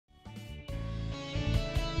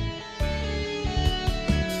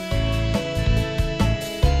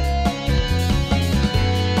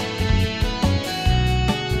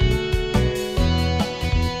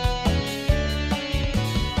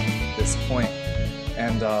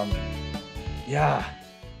And yeah,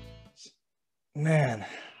 man,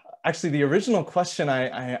 actually the original question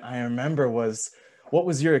I remember was, what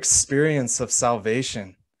was your experience of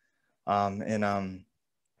salvation? And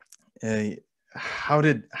how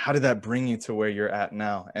did that bring you to where you're at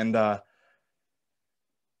now? And I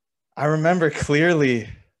remember clearly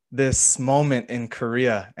this moment in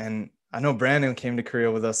Korea, and I know Brandon came to Korea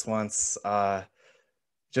with us once.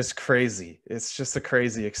 Just crazy. It's just a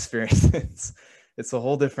crazy experience. It's a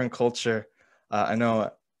whole different culture. I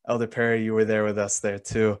know Elder Perry, you were there with us there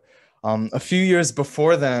too. A few years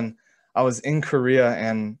before then, I was in Korea,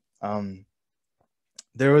 and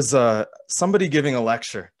there was somebody giving a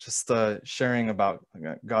lecture, just sharing about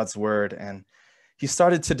God's word, and he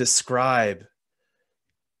started to describe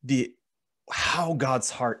how God's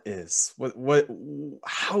heart is, what's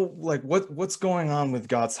going on with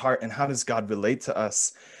God's heart, and how does God relate to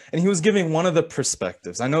us. And he was giving one of the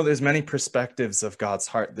perspectives. I know there's many perspectives of God's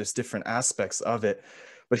heart. There's different aspects of it,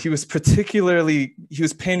 but he was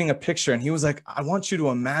painting a picture, and he was like, I want you to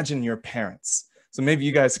imagine your parents. So maybe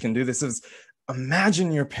you guys can do this.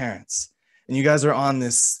 Imagine your parents, and you guys are on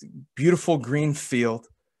this beautiful green field,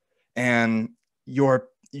 and your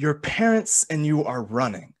parents and you are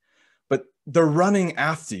running, but they're running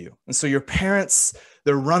after you. And so your parents,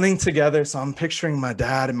 they're running together. So I'm picturing my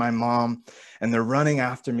dad and my mom, and they're running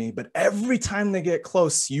after me. But every time they get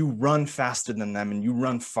close, you run faster than them, and you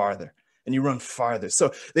run farther, and you run farther.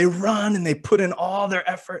 So they run and they put in all their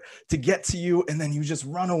effort to get to you, and then you just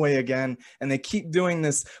run away again. And they keep doing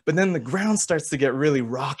this, but then the ground starts to get really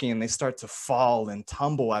rocky, and they start to fall and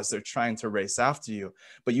tumble as they're trying to race after you,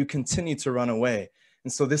 but you continue to run away.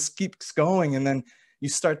 And so this keeps going, and then you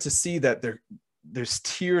start to see that there's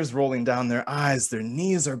tears rolling down their eyes, their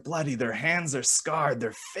knees are bloody, their hands are scarred,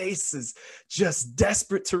 their face is just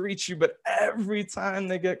desperate to reach you, but every time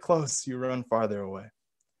they get close, you run farther away.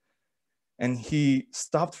 And he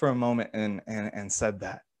stopped for a moment and said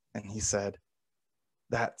that, and he said,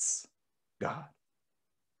 that's God.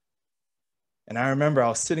 And I remember I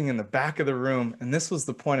was sitting in the back of the room, and this was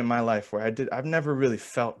the point in my life where I've never really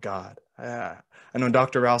felt God. I know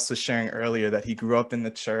Dr. Rouse was sharing earlier that he grew up in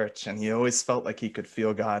the church, and he always felt like he could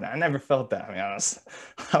feel God. I never felt that. I mean,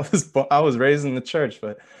 I was raised in the church,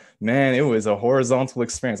 but man, it was a horizontal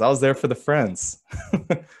experience. I was there for the friends.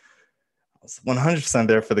 I was 100%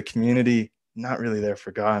 there for the community, not really there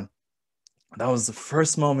for God. That was the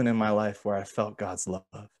first moment in my life where I felt God's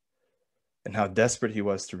love and how desperate he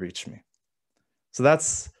was to reach me. So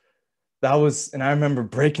that was, and I remember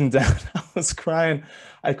breaking down. I was crying.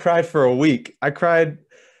 I cried for a week. I cried,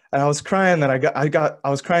 and I was crying that I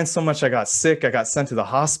was crying so much I got sick. I got sent to the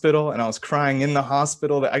hospital, and I was crying in the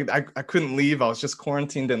hospital. That I couldn't leave. I was just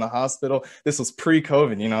quarantined in the hospital. This was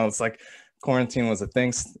pre-COVID, it's like quarantine was a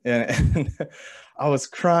thing. And I was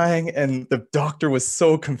crying, and the doctor was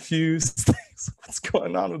so confused. What's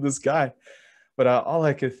going on with this guy? But all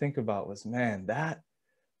I could think about was, man, that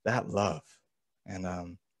love.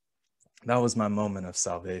 And that was my moment of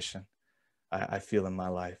salvation. I feel in my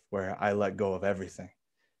life where I let go of everything.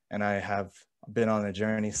 And I have been on a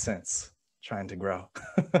journey since, trying to grow.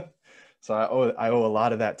 So I owe a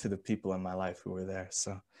lot of that to the people in my life who were there.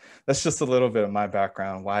 So that's just a little bit of my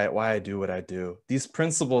background, why I do what I do. These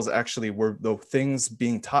principles actually were the things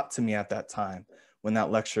being taught to me at that time when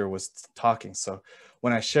that lecturer was talking. So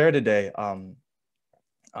when I share today,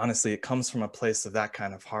 honestly, it comes from a place of that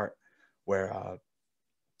kind of heart where,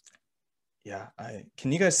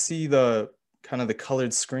 can you guys see the kind of the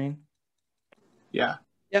colored screen? Yeah.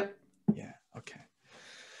 Yep. Yeah. Okay.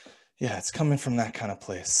 Yeah, it's coming from that kind of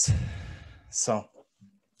place. So,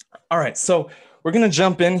 all right. So we're going to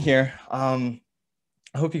jump in here. I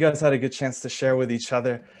hope you guys had a good chance to share with each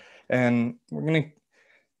other. And we're going to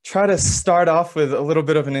try to start off with a little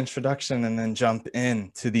bit of an introduction and then jump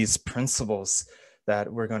into these principles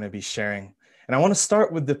that we're going to be sharing. And I want to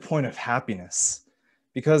start with the point of happiness,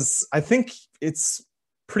 because I think it's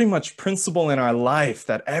pretty much principle in our life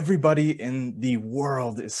that everybody in the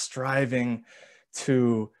world is striving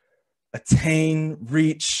to attain,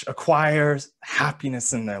 reach, acquire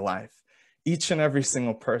happiness in their life, each and every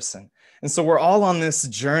single person. And so we're all on this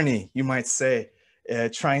journey, you might say,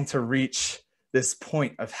 trying to reach this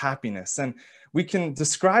point of happiness. And we can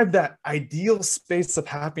describe that ideal space of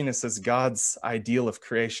happiness as God's ideal of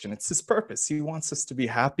creation. It's his purpose. He wants us to be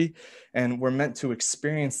happy, and we're meant to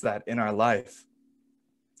experience that in our life.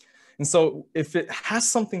 And so if it has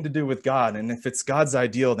something to do with God, and if it's God's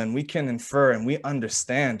ideal, then we can infer and we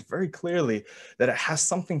understand very clearly that it has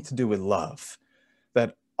something to do with love,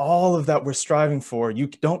 that all of that we're striving for. You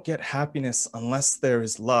don't get happiness unless there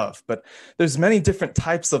is love. But there's many different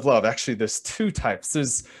types of love. Actually, there's two types.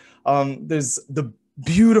 There's the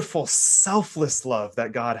beautiful, selfless love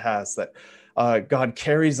that God has, that God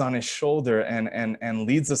carries on his shoulder and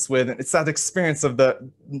leads us with. It's that experience of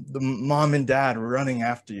the mom and dad running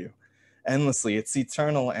after you endlessly. It's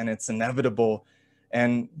eternal and it's inevitable.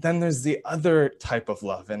 And then there's the other type of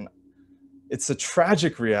love, and it's a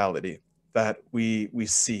tragic reality that we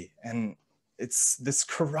see. And it's this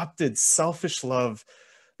corrupted, selfish love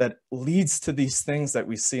that leads to these things that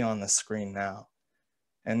we see on the screen now.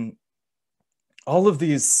 And all of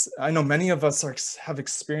these, I know many of us have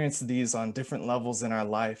experienced these on different levels in our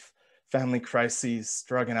life: family crises,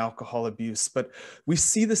 drug and alcohol abuse, but we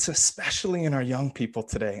see this especially in our young people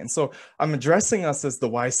today. And so I'm addressing us as the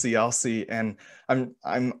YCLC, and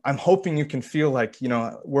I'm hoping you can feel like, you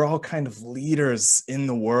know, we're all kind of leaders in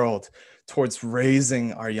the world towards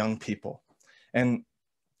raising our young people. And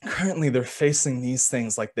currently they're facing these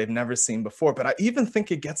things like they've never seen before, but I even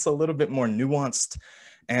think it gets a little bit more nuanced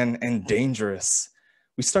and dangerous.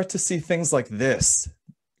 We start to see things like this: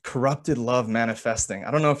 corrupted love manifesting.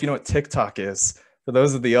 I don't know if you know what TikTok is. For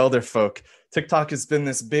those of the elder folk, TikTok has been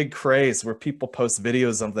this big craze where people post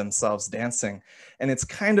videos of themselves dancing, and it's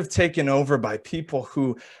kind of taken over by people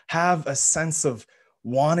who have a sense of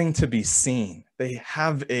wanting to be seen. They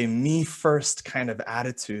have a me first kind of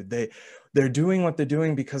attitude. They're doing what they're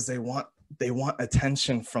doing because they want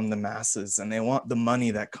attention from the masses, and they want the money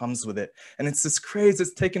that comes with it. And it's this craze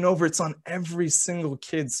that's taken over. It's on every single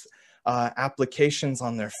kid's applications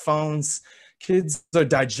on their phones. Kids are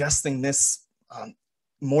digesting this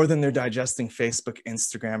more than they're digesting Facebook,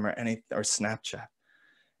 Instagram, or Snapchat.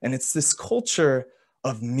 And it's this culture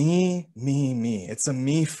of me, me, me. It's a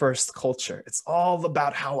me first culture. It's all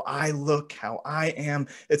about how I look, how I am.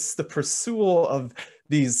 It's the pursuit of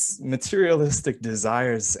these materialistic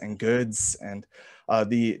desires and goods, and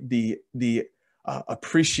the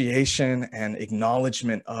appreciation and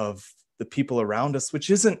acknowledgement of the people around us, which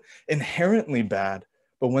isn't inherently bad.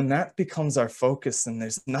 But when that becomes our focus and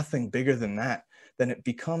there's nothing bigger than that, then it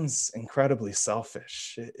becomes incredibly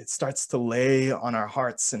selfish. It starts to lay on our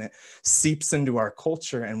hearts, and it seeps into our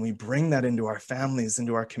culture, and we bring that into our families,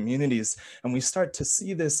 into our communities. And we start to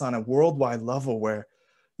see this on a worldwide level, where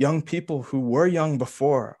young people who were young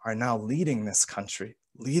before are now leading this country,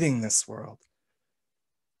 leading this world.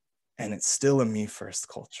 And it's still a me first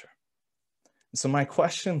culture. And so my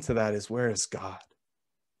question to that is, where is God?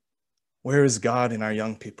 Where is God in our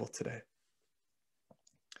young people today?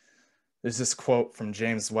 There's this quote from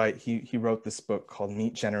James White. He wrote this book called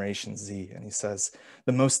Meet Generation Z, and he says,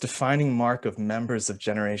 "The most defining mark of members of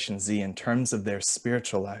Generation Z in terms of their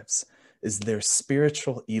spiritual lives is their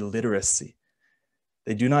spiritual illiteracy.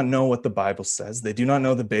 They do not know what the Bible says. They do not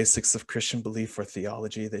know the basics of Christian belief or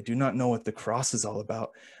theology. They do not know what the cross is all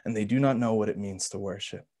about, and they do not know what it means to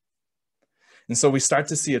worship." And so we start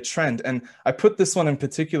to see a trend. And I put this one in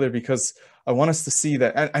particular because I want us to see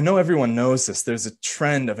that, I know everyone knows this, there's a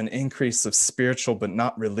trend of an increase of spiritual but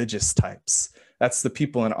not religious types. That's the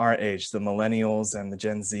people in our age, the millennials and the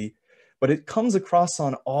Gen Z. But it comes across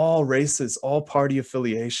on all races, all party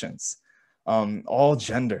affiliations, all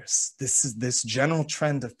genders. This is this general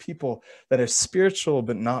trend of people that are spiritual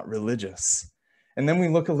but not religious. And then we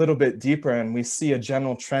look a little bit deeper and we see a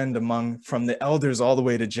general trend from the elders all the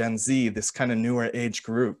way to Gen Z, this kind of newer age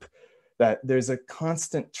group, that there's a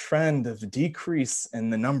constant trend of decrease in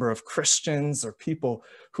the number of Christians or people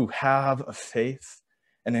who have a faith,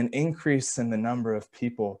 and an increase in the number of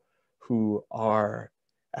people who are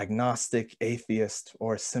agnostic, atheist,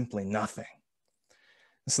 or simply nothing.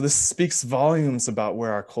 So this speaks volumes about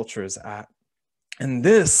where our culture is at. And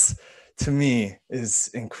this, to me, is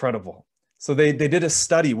incredible. So they did a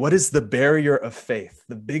study. What is the barrier of faith?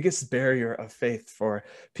 The biggest barrier of faith for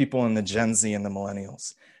people in the Gen Z and the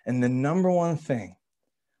millennials. And the number one thing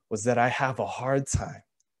was that I have a hard time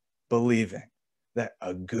believing that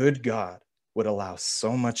a good God would allow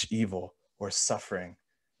so much evil or suffering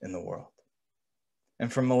in the world.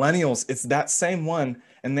 And for millennials, it's that same one,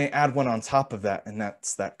 and they add one on top of that, and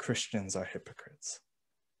that's that Christians are hypocrites.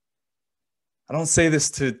 I don't say this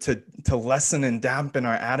to lessen and dampen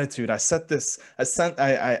our attitude. I say this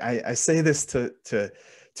to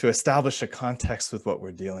establish a context with what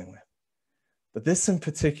we're dealing with. But this in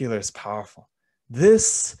particular is powerful.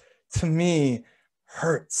 This, to me,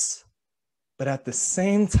 hurts. But at the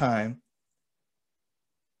same time,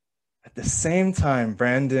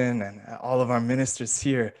 Brandon and all of our ministers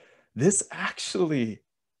here, this actually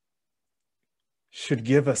should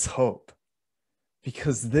give us hope.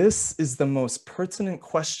 Because this is the most pertinent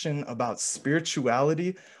question about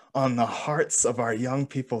spirituality on the hearts of our young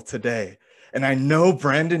people today. And I know,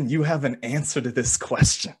 Brandon, you have an answer to this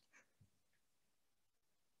question.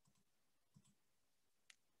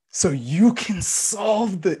 So you can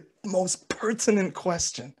solve the most pertinent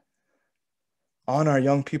question on our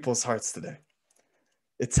young people's hearts today.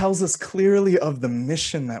 It tells us clearly of the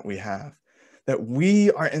mission that we have, that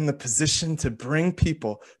we are in the position to bring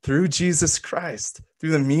people through Jesus Christ,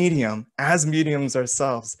 through the medium, as mediums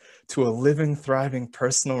ourselves, to a living, thriving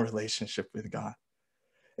personal relationship with God.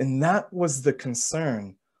 And that was the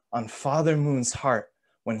concern on Father Moon's heart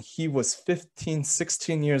when he was 15,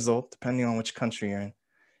 16 years old, depending on which country you're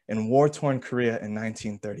in war-torn Korea in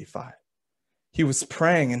 1935. He was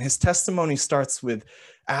praying, and his testimony starts with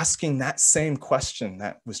asking that same question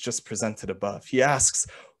that was just presented above. He asks,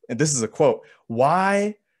 and this is a quote,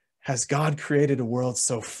 "Why has God created a world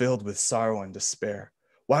so filled with sorrow and despair?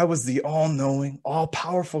 Why was the all-knowing,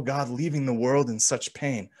 all-powerful God leaving the world in such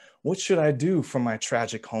pain? What should I do for my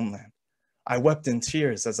tragic homeland?" I wept in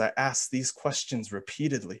tears as I asked these questions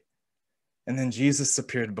repeatedly. And then Jesus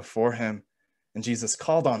appeared before him, and Jesus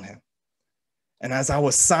called on him. And as I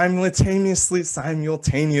was simultaneously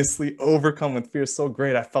overcome with fear so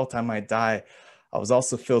great I felt I might die, I was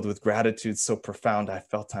also filled with gratitude so profound I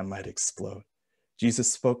felt I might explode.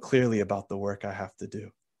 Jesus spoke clearly about the work I have to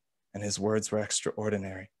do, and his words were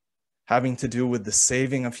extraordinary, having to do with the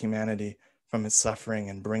saving of humanity from its suffering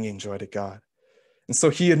and bringing joy to God. And so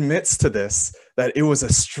he admits to this, that it was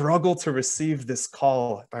a struggle to receive this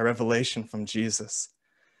call by revelation from Jesus.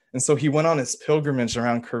 And so he went on his pilgrimage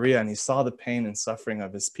around Korea, and he saw the pain and suffering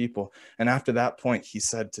of his people. And after that point, he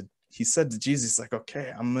said to Jesus, like,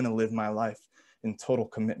 okay, I'm going to live my life in total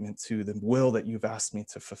commitment to the will that you've asked me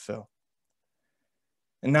to fulfill.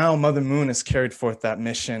 And now Mother Moon has carried forth that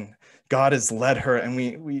mission. God has led her, and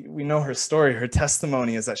we know her story. Her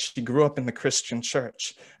testimony is that she grew up in the Christian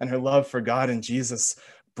church, and her love for God and Jesus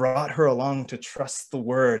brought her along to trust the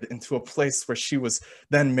word into a place where she was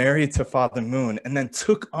then married to Father Moon and then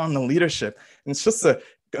took on the leadership. And it's just an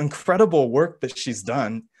incredible work that she's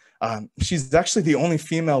done. She's actually the only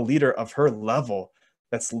female leader of her level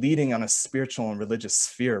that's leading on a spiritual and religious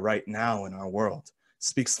sphere right now in our world. It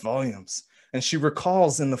speaks volumes. And she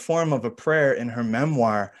recalls in the form of a prayer in her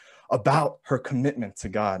memoir about her commitment to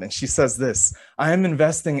God. And she says this, "I am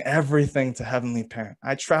investing everything to Heavenly Parent.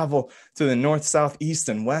 I travel to the north, south, east,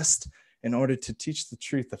 and west in order to teach the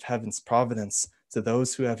truth of heaven's providence to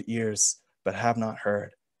those who have ears but have not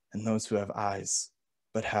heard, and those who have eyes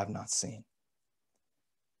but have not seen."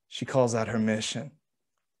 She calls out her mission.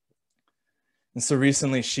 And so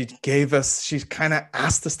recently she kind of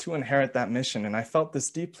asked us to inherit that mission. And I felt this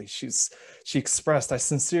deeply. She expressed, "I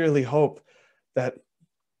sincerely hope that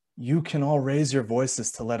you can all raise your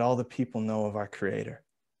voices to let all the people know of our Creator,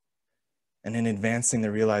 and in advancing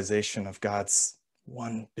the realization of God's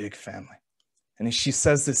one big family." And she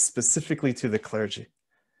says this specifically to the clergy.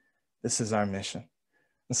 This is our mission.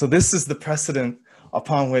 And so this is the precedent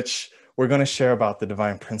upon which we're going to share about the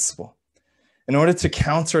divine principle. In order to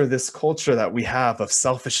counter this culture that we have of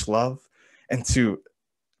selfish love and to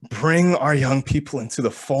bring our young people into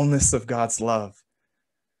the fullness of God's love,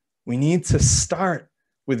 we need to start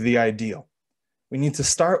with the ideal. We need to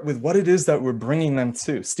start with what it is that we're bringing them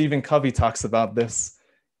to. Stephen Covey talks about this.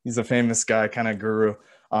 He's a famous guy, kind of guru.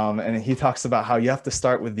 And he talks about how you have to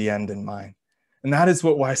start with the end in mind. And that is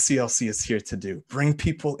what YCLC is here to do, bring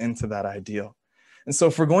people into that ideal. And so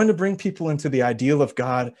if we're going to bring people into the ideal of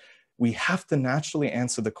God, we have to naturally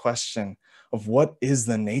answer the question of what is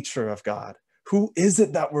the nature of God? Who is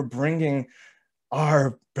it that we're bringing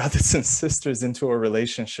our brothers and sisters into a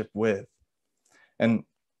relationship with? And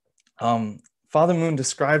Father Moon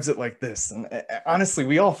describes it like this. And honestly,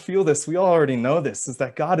 we all feel this. We all already know this, is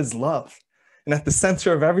that God is love. And at the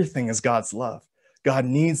center of everything is God's love. God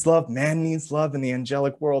needs love, man needs love, and the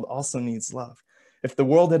angelic world also needs love. If the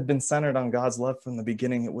world had been centered on God's love from the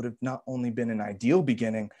beginning, it would have not only been an ideal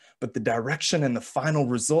beginning, but the direction and the final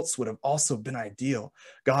results would have also been ideal.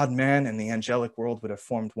 God, man, and the angelic world would have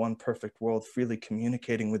formed one perfect world, freely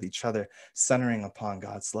communicating with each other, centering upon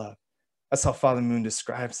God's love. That's how Father Moon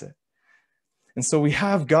describes it. And so we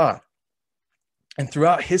have God. And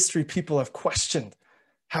throughout history, people have questioned,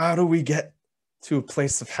 how do we get to a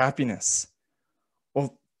place of happiness?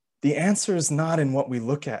 Well, the answer is not in what we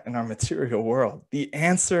look at in our material world. The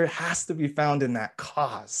answer has to be found in that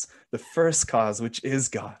cause, the first cause, which is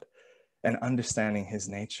God, and understanding his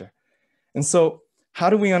nature. And so how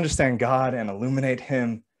do we understand God and illuminate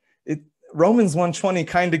him? Romans 1:20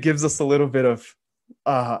 kind of gives us a little bit of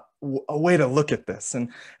a way to look at this.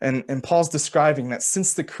 And Paul's describing that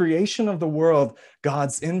since the creation of the world,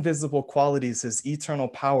 God's invisible qualities, his eternal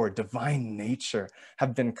power, divine nature,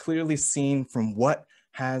 have been clearly seen from what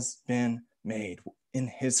has been made in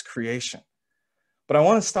his creation. But I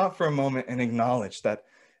want to stop for a moment and acknowledge that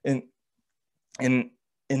in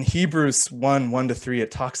Hebrews 1:1-3, it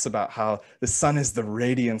talks about how the Son is the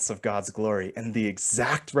radiance of God's glory and the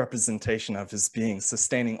exact representation of his being,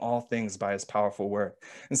 sustaining all things by his powerful word.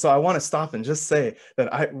 And so I want to stop and just say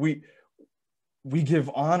that we give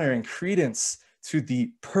honor and credence to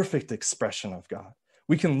the perfect expression of God.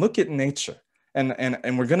 We can look at nature, and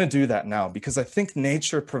we're going to do that now, because I think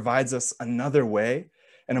nature provides us another way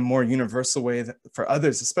and a more universal way for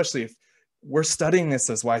others, especially if we're studying this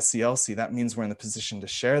as YCLC. That means we're in the position to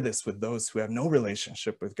share this with those who have no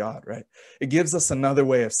relationship with God, right? It gives us another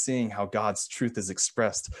way of seeing how God's truth is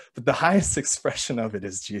expressed. But the highest expression of it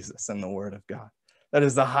is Jesus and the Word of God. That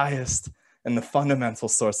is the highest and the fundamental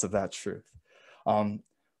source of that truth. But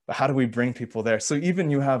how do we bring people there? So even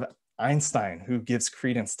you have Einstein, who gives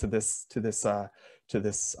credence to this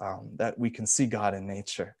that we can see God in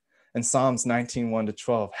nature. In Psalms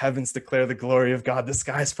 19:1-12, heavens declare the glory of God. The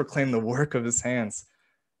skies proclaim the work of his hands.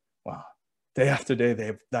 Wow. Day after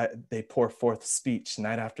day, they pour forth speech.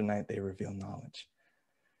 Night after night, they reveal knowledge.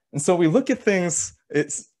 And so we look at things,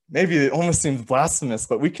 maybe it almost seems blasphemous,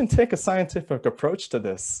 but we can take a scientific approach to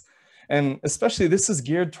this. And especially this is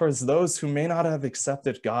geared towards those who may not have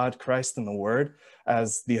accepted God, Christ, and the Word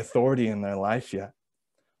as the authority in their life yet.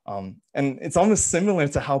 And it's almost similar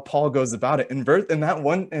to how Paul goes about it. In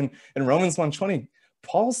Romans 1:20,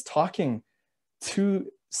 Paul's talking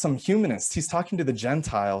to some humanists. He's talking to the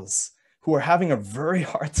Gentiles who are having a very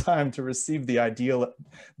hard time to receive the idea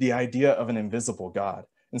of an invisible God.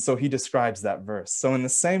 And so he describes that verse. So in the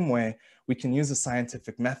same way, we can use a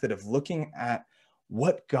scientific method of looking at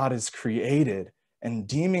what God has created and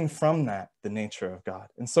deeming from that the nature of God.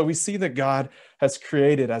 And so we see that God has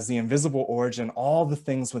created as the invisible origin all the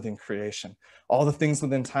things within creation, all the things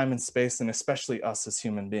within time and space, and especially us as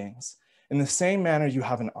human beings. In the same manner, you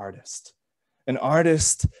have an artist. An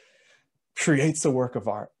artist creates a work of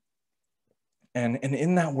art. And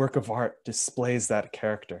in that work of art displays that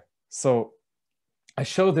character. So I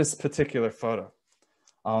show this particular photo.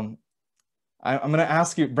 I'm going to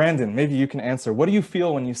ask you, Brandon, maybe you can answer. What do you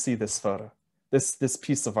feel when you see this photo? This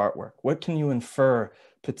piece of artwork? What can you infer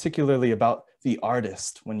particularly about the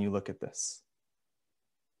artist when you look at this?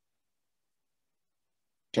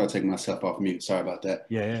 Try to take myself off mute. Sorry about that.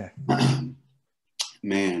 Yeah.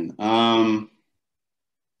 Man,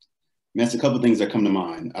 it's a couple of things that come to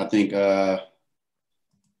mind. I think,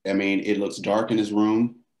 it looks dark in his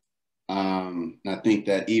room. And I think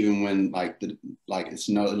that even when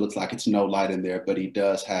it looks like it's no light in there, but he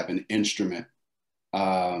does have an instrument.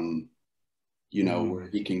 Where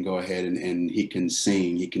he can go ahead and he can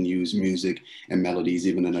sing, he can use music and melodies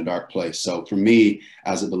even in a dark place. So for me,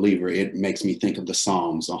 as a believer, it makes me think of the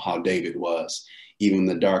Psalms on how David was. Even in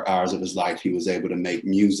the dark hours of his life, he was able to make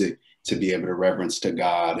music to be able to reverence to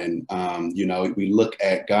God. And, we look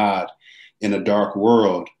at God in a dark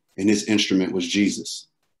world, and his instrument was Jesus.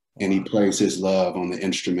 And he plays his love on the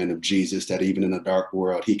instrument of Jesus, that even in a dark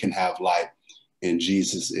world, he can have light. And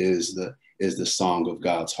Jesus is the song of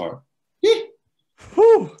God's heart.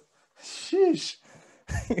 Whew. Sheesh.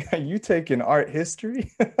 Are you taking art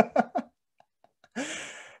history?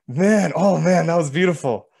 Man, that was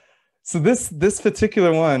beautiful. So this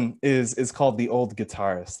particular one is called The Old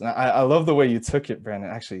Guitarist. And I love the way you took it,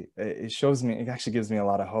 Brandon. Actually, it actually gives me a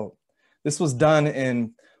lot of hope. This was done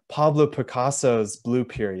in Pablo Picasso's Blue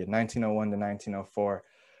period, 1901 to 1904,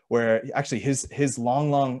 where actually his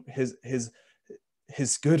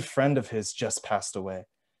good friend of his just passed away.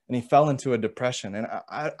 And he fell into a depression. And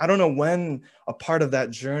I don't know when a part of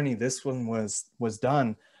that journey this one was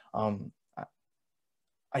done. But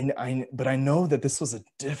I know that this was a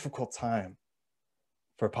difficult time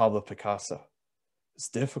for Pablo Picasso. It's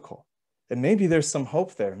difficult. And maybe there's some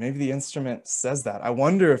hope there. Maybe the instrument says that. I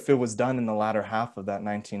wonder if it was done in the latter half of that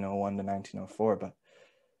 1901 to 1904. But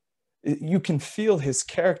you can feel his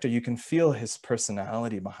character. You can feel his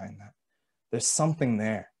personality behind that. There's something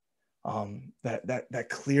there. That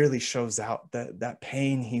clearly shows out that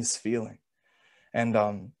pain he's feeling. And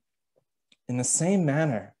in the same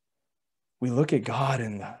manner, we look at God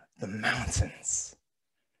in the mountains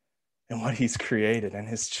and what he's created and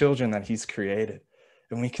his children that he's created.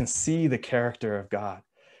 And we can see the character of God.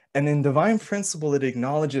 And in divine principle, it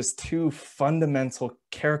acknowledges two fundamental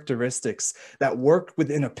characteristics that work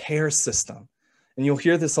within a pair system. And you'll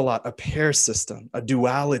hear this a lot, a pair system, a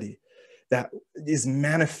duality. that is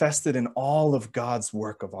manifested in all of God's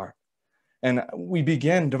work of art. And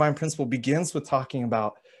Divine Principle begins with talking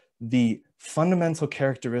about the fundamental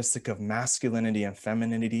characteristic of masculinity and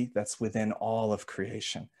femininity that's within all of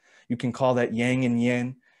creation. You can call that yang and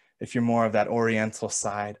yin if you're more of that oriental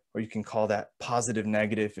side, or you can call that positive,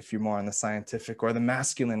 negative if you're more on the scientific, or the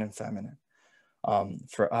masculine and feminine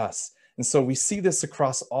for us. And so we see this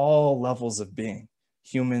across all levels of being: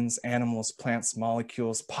 humans, animals, plants,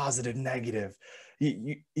 molecules, positive, negative.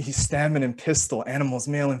 Stamen and pistil, animals,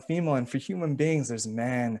 male and female. And for human beings, there's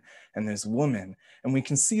man and there's woman. And we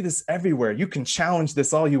can see this everywhere. You can challenge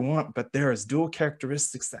this all you want, but there is dual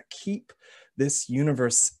characteristics that keep this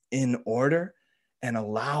universe in order and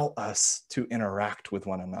allow us to interact with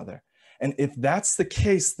one another. And if that's the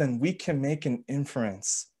case, then we can make an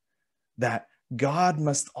inference that God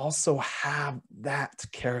must also have that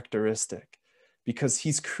characteristic, because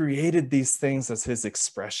he's created these things as his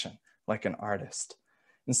expression, like an artist.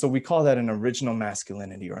 And so we call that an original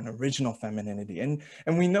masculinity or an original femininity. And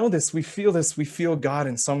we know this, we feel God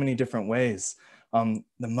in so many different ways. The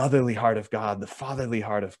motherly heart of God, the fatherly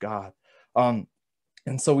heart of God.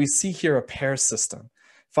 And so we see here a pair system.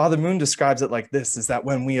 Father Moon describes it like this, is that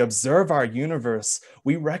when we observe our universe,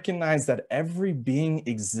 we recognize that every being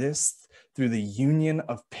exists through the union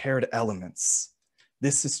of paired elements.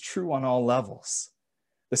 This is true on all levels.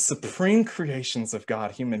 The supreme creations of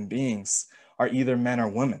God, human beings, are either men or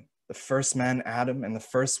women. The first man, Adam, and the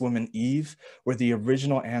first woman, Eve, were the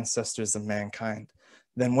original ancestors of mankind.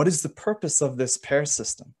 Then what is the purpose of this pair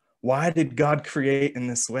system? Why did God create in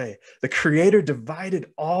this way? The Creator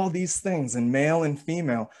divided all these things in male and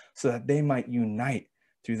female so that they might unite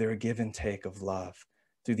through their give and take of love.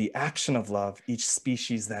 Through the action of love, each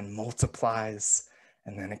species then multiplies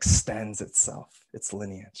and then extends itself, its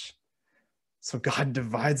lineage. So God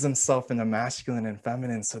divides himself into masculine and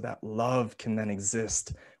feminine so that love can then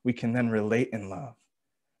exist. We can then relate in love.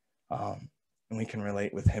 And we can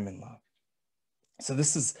relate with him in love. So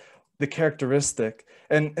this is the characteristic.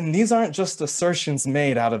 And these aren't just assertions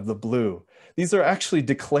made out of the blue. These are actually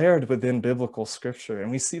declared within biblical scripture.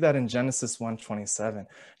 And we see that in Genesis 1:27.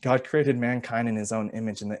 God created mankind in his own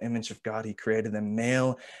image. In the image of God, he created them.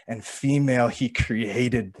 Male and female, he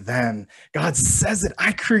created them. God says it,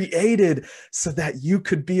 I created so that you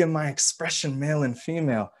could be in my expression, male and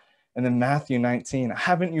female. And then Matthew 19,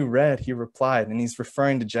 haven't you read? He replied, and he's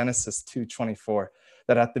referring to Genesis 2:24,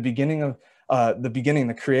 that at the beginning,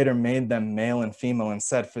 the Creator made them male and female and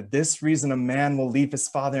said, for this reason, a man will leave his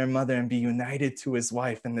father and mother and be united to his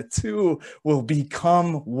wife, and the two will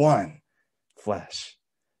become one flesh,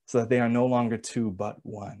 so that they are no longer two, but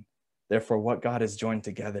one. Therefore, what God has joined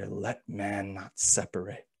together, let man not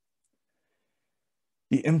separate.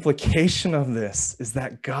 The implication of this is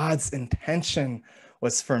that God's intention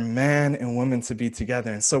was for man and woman to be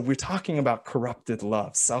together. And so we're talking about corrupted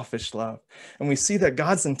love, selfish love. And we see that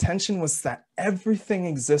God's intention was that everything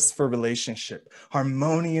exists for relationship,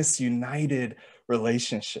 harmonious, united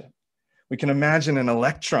relationship. We can imagine an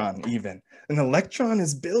electron even. An electron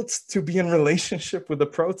is built to be in relationship with a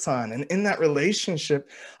proton. And in that relationship,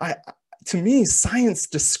 to me, science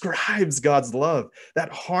describes God's love,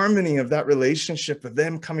 that harmony of that relationship of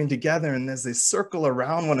them coming together, and as they circle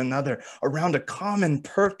around one another, around a common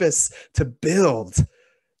purpose to build,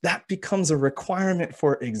 that becomes a requirement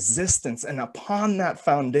for existence. And upon that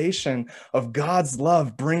foundation of God's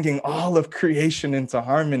love, bringing all of creation into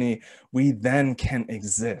harmony, we then can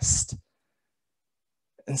exist.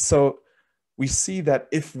 And so we see that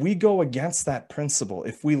if we go against that principle,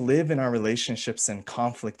 if we live in our relationships in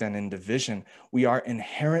conflict and in division, we are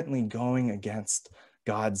inherently going against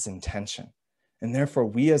God's intention. And therefore,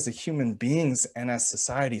 we as human beings and as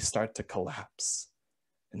society start to collapse.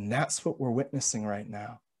 And that's what we're witnessing right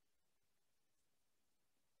now.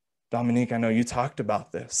 Dominique, I know you talked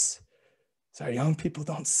about this. So our young people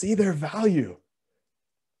don't see their value.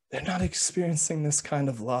 They're not experiencing this kind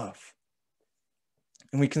of love.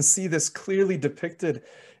 And we can see this clearly depicted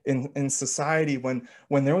in society when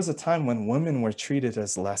there was a time when women were treated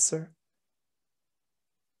as lesser.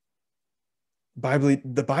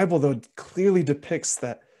 The Bible, though, clearly depicts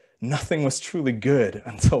that nothing was truly good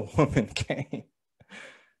until woman came.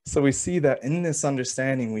 So we see that in this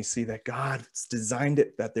understanding, we see that God designed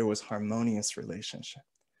it that there was harmonious relationship.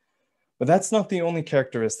 But that's not the only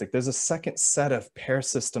characteristic. There's a second set of pair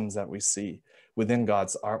systems that we see within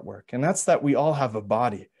God's artwork. And that's that we all have a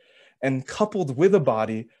body. And coupled with a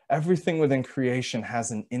body, everything within creation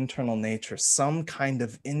has an internal nature, some kind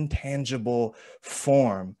of intangible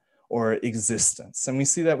form or existence. And we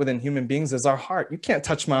see that within human beings as our heart. You can't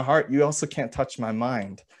touch my heart. You also can't touch my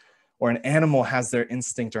mind. Or an animal has their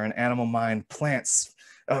instinct or an animal mind. Plants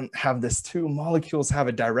have this too. Molecules have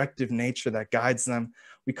a directive nature that guides them.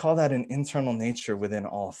 We call that an internal nature within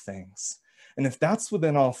all things. And if that's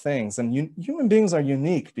within all things, and human beings are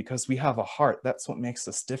unique because we have a heart, that's what makes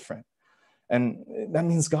us different. And that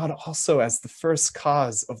means God also, as the first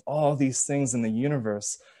cause of all these things in the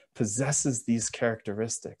universe, possesses these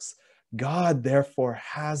characteristics. God, therefore,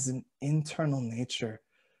 has an internal nature.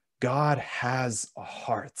 God has a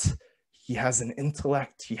heart. He has an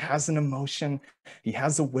intellect. He has an emotion. He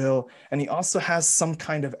has a will. And he also has some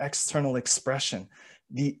kind of external expression.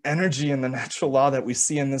 The energy and the natural law that we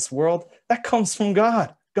see in this world, that comes from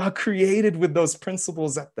God. God created with those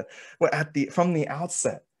principles from the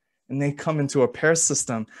outset. And they come into a pair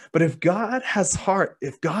system. But if God has heart,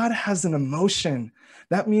 if God has an emotion,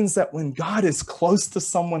 that means that when God is close to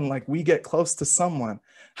someone like we get close to someone,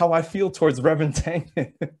 how I feel towards Reverend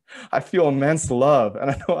Tangen, I feel immense love.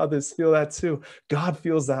 And I know others feel that too. God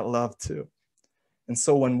feels that love too. And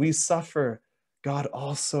so when we suffer, God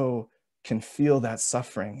also can feel that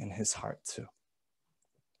suffering in his heart too.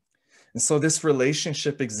 And so this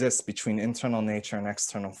relationship exists between internal nature and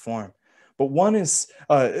external form. But one is,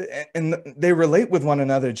 and they relate with one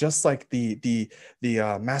another, just like the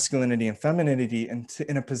masculinity and femininity,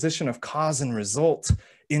 in a position of cause and result,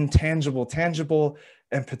 intangible, tangible,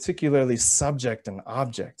 and particularly subject and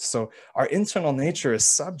object. So our internal nature is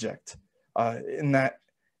subject, in that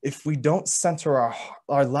if we don't center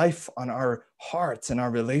our life on our hearts and our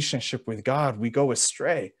relationship with God, we go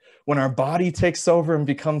astray. When our body takes over and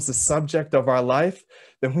becomes the subject of our life,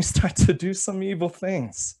 then we start to do some evil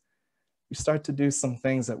things. We start to do some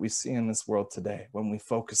things that we see in this world today when we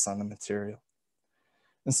focus on the material.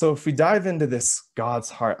 And so if we dive into this God's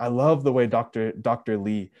heart, I love the way Dr.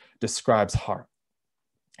 Lee describes heart.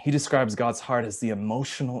 He describes God's heart as the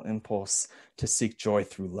emotional impulse to seek joy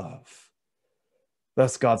through love.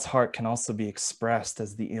 Thus, God's heart can also be expressed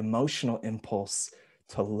as the emotional impulse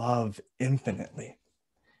to love infinitely.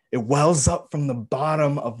 It wells up from the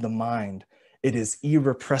bottom of the mind. It is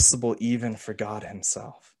irrepressible even for God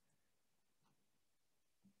himself.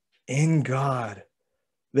 In God,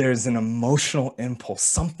 there's an emotional impulse,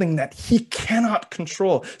 something that he cannot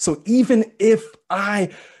control. So even if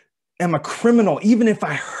I am a criminal, even if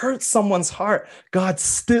I hurt someone's heart, God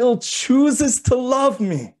still chooses to love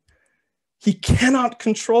me. He cannot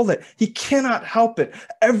control it. He cannot help it.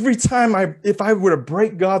 Every time if I were to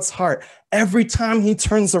break God's heart, every time he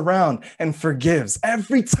turns around and forgives,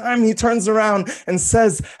 every time he turns around and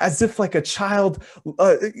says, as if like a child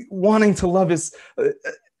wanting to love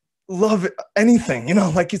anything,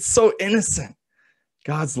 like it's so innocent.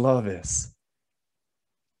 God's love is.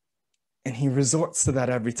 And he resorts to that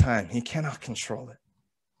every time. He cannot control it.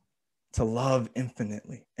 To love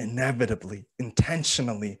infinitely, inevitably,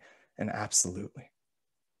 intentionally, and absolutely.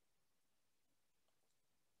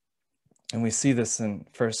 And we see this in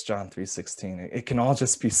 1 John 3:16. It can all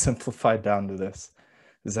just be simplified down to this,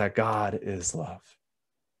 is that God is love.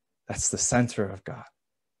 That's the center of God,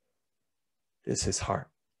 is his heart.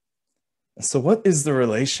 And so what is the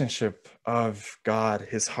relationship of God,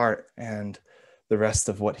 his heart, and the rest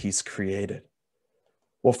of what he's created?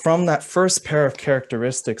 Well, from that first pair of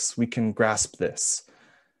characteristics, we can grasp this,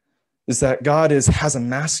 is that God has a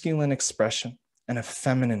masculine expression and a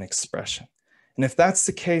feminine expression. And if that's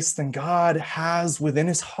the case, then God has within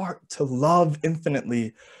his heart to love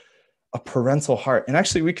infinitely a parental heart. And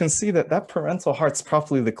actually, we can see that parental heart's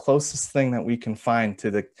probably the closest thing that we can find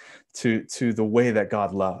to the way that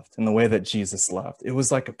God loved and the way that Jesus loved. It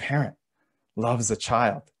was like a parent loves a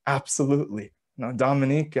child. Absolutely.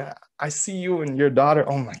 Dominique, I see you and your daughter.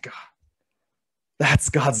 Oh my God. That's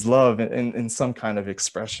God's love in some kind of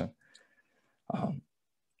expression.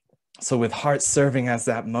 So with heart serving as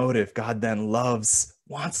that motive, God then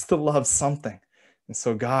wants to love something. And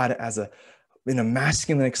so God, in a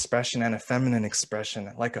masculine expression and a feminine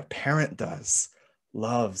expression, like a parent does,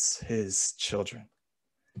 loves his children.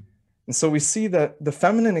 And so we see that the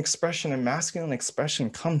feminine expression and masculine expression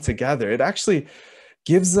come together. It actually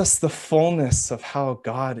gives us the fullness of how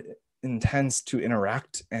God intends to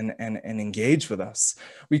interact and engage with us.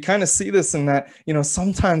 We kind of see this in that,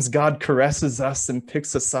 sometimes God caresses us and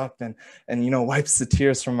picks us up and wipes the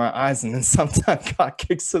tears from our eyes. And then sometimes God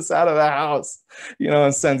kicks us out of the house,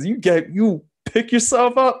 and says, you pick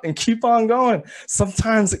yourself up and keep on going.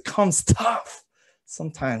 Sometimes it comes tough.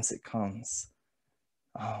 Sometimes it comes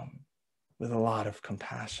with a lot of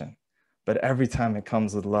compassion, but every time it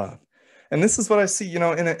comes with love. And this is what I see, in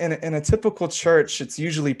a typical church, it's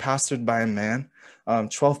usually pastored by a man.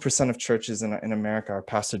 12% of churches in America are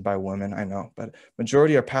pastored by women, I know, but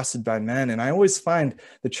majority are pastored by men. And I always find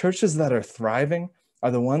the churches that are thriving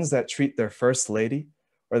are the ones that treat their first lady,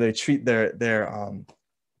 or they treat the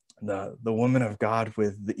woman of God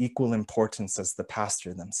with the equal importance as the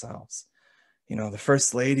pastor themselves. The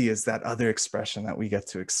first lady is that other expression that we get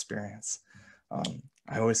to experience.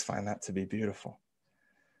 I always find that to be beautiful.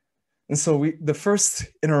 And so the first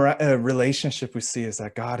relationship we see is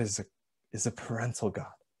that God is a parental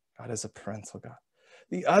God. God is a parental God.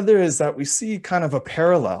 The other is that we see kind of a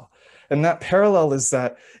parallel. And that parallel is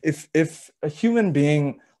that if a human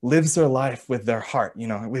being lives their life with their heart,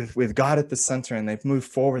 with God at the center, and they've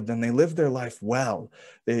moved forward, then they live their life well.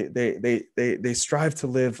 They strive to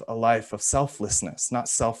live a life of selflessness, not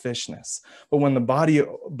selfishness. But when the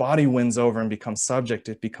body wins over and becomes subject,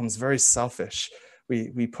 it becomes very selfish.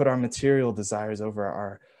 We put our material desires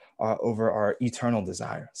over our eternal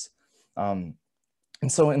desires. And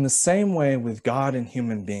so in the same way with God and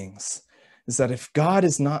human beings, is that if God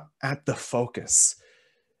is not at the focus,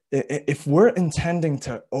 if we're intending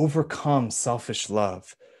to overcome selfish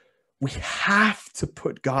love, we have to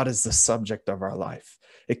put God as the subject of our life.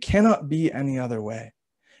 It cannot be any other way.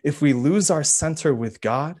 If we lose our center with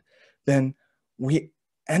God, then we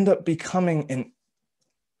end up becoming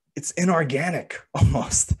it's inorganic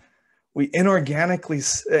almost. We inorganically,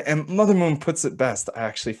 and Mother Moon puts it best, I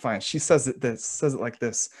actually find. She says it like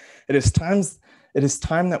this: it is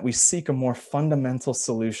time that we seek a more fundamental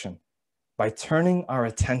solution by turning our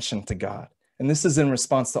attention to God. And this is in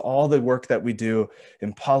response to all the work that we do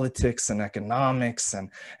in politics and economics and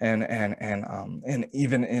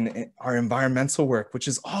even in our environmental work, which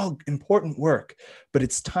is all important work. But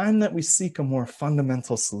it's time that we seek a more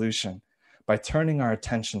fundamental solution by turning our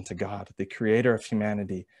attention to God, the creator of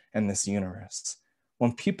humanity and this universe.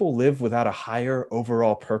 When people live without a higher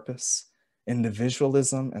overall purpose,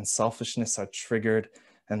 individualism and selfishness are triggered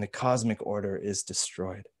and the cosmic order is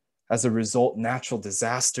destroyed. As a result, natural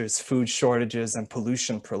disasters, food shortages, and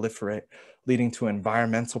pollution proliferate, leading to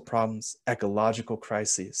environmental problems, ecological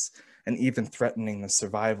crises, and even threatening the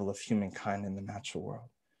survival of humankind in the natural world.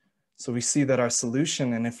 So we see that our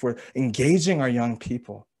solution, and if we're engaging our young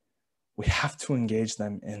people, we have to engage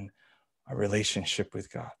them in a relationship with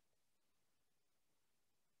God.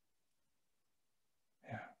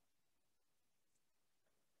 Yeah.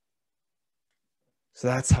 So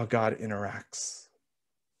that's how God interacts.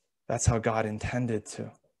 That's how God intended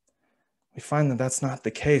to. We find that that's not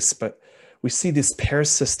the case, but we see this pair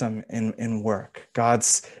system in work.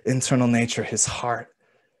 God's internal nature, his heart,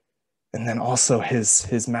 and then also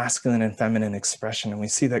his masculine and feminine expression. And we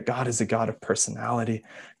see that God is a God of personality.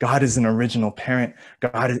 God is an original parent.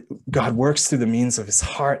 God works through the means of his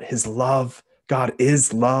heart, his love. God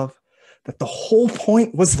is love. That the whole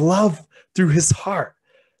point was love through his heart.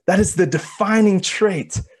 That is the defining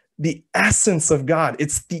trait, the essence of God.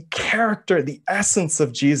 It's the character, the essence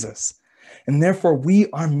of Jesus. And therefore, we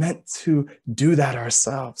are meant to do that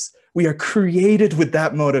ourselves. We are created with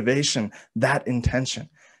that motivation, that intention.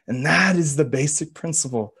 And that is the basic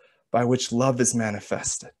principle by which love is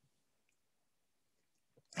manifested.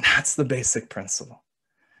 And that's the basic principle.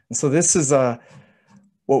 And so this is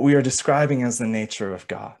what we are describing as the nature of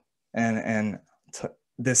God. And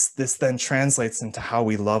this then translates into how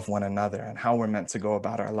we love one another and how we're meant to go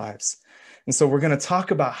about our lives. And so we're going to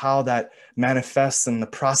talk about how that manifests in the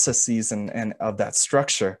processes and of that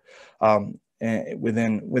structure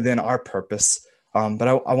within our purpose. But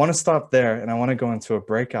I want to stop there, and I want to go into a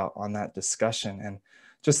breakout on that discussion. And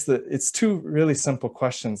it's two really simple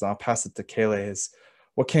questions. I'll pass it to Kayla. Is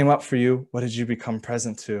what came up for you? What did you become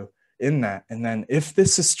present to in that? And then if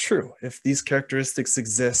this is true, if these characteristics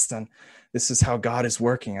exist, and this is how God is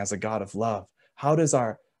working as a God of love, how does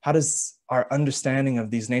our understanding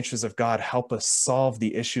of these natures of God help us solve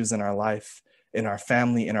the issues in our life, in our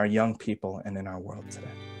family, in our young people, and in our world today?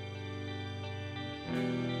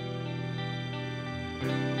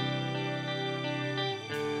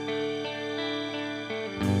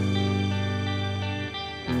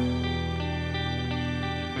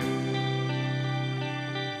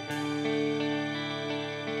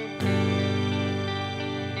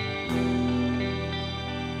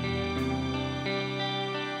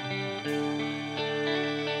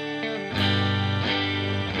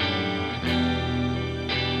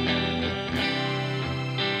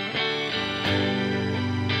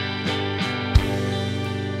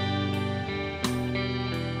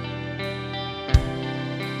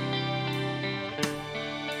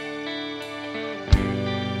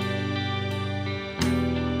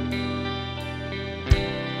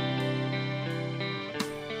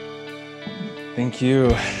 Thank you.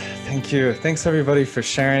 Thank you. Thanks everybody for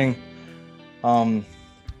sharing. I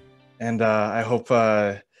hope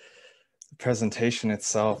the presentation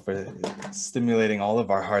itself is stimulating all of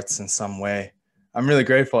our hearts in some way. I'm really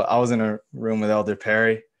grateful. I was in a room with Elder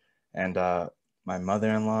Perry and my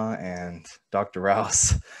mother-in-law and Dr.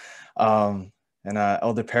 Rouse.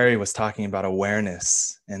 Elder Perry was talking about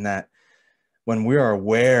awareness, and that when we are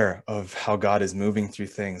aware of how God is moving through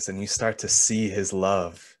things and you start to see his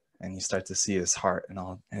love and you start to see his heart and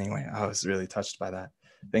all. Anyway, I was really touched by that.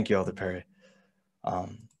 Thank you, Elder Perry.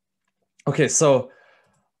 Okay, so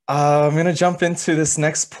I'm going to jump into this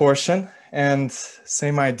next portion, and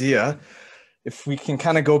same idea. If we can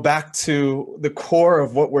kind of go back to the core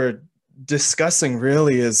of what we're discussing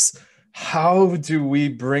really is, how do we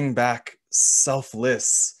bring back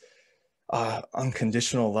selfless,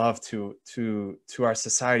 unconditional love to our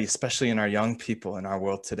society, especially in our young people in our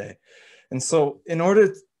world today? And so in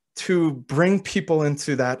order to bring people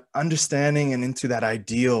into that understanding and into that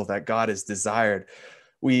ideal that God has desired,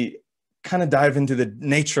 we kind of dive into the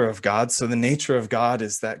nature of God. So the nature of God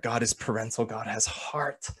is that God is parental, God has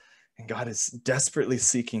heart, and God is desperately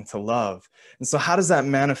seeking to love. And so how does that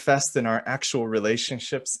manifest in our actual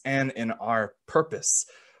relationships and in our purpose?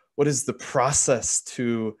 What is the process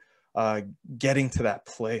to getting to that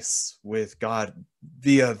place with God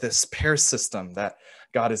via this pair system that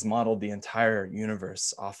God has modeled the entire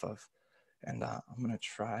universe off of? And I'm going to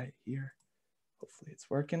try here. Hopefully it's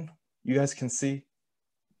working. You guys can see.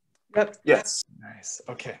 Yep. Yes. Nice.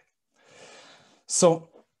 Okay. So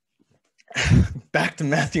back to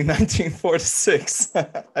Matthew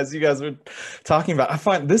 19:4-6, as you guys were talking about, I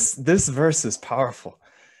find this verse is powerful.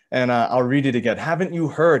 And I'll read it again. Haven't you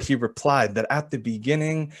heard, he replied, that at the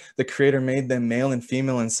beginning, the Creator made them male and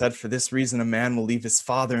female and said, for this reason, a man will leave his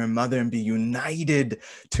father and mother and be united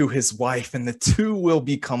to his wife, and the two will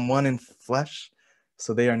become one in flesh.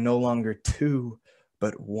 So they are no longer two,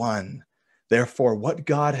 but one. Therefore, what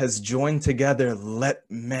God has joined together, let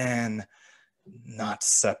man not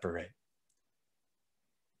separate.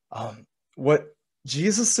 What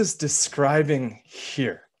Jesus is describing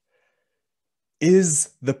here is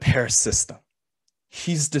the pair system.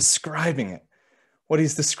 He's describing it. What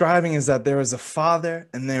he's describing is that there is a father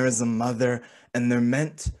and there is a mother, and they're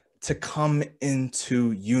meant to come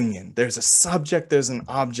into union. There's a subject, there's an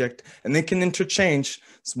object, and they can interchange.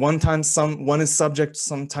 So one is subject,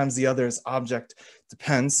 sometimes the other is object,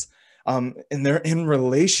 depends. And they're in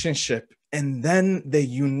relationship, and then they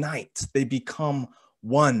unite, they become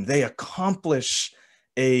one, they accomplish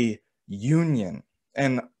a union.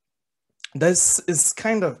 And this is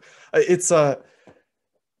kind of,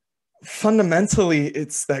 fundamentally,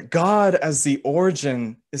 it's that God as the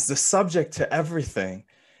origin is the subject to everything,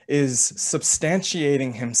 is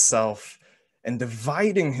substantiating himself and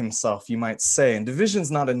dividing himself, you might say. And division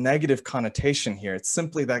is not a negative connotation here. It's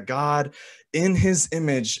simply that God in his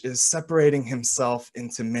image is separating himself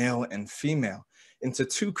into male and female, into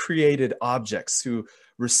two created objects who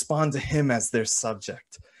respond to him as their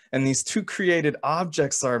subject. And these two created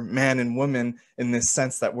objects are man and woman in this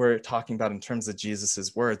sense that we're talking about in terms of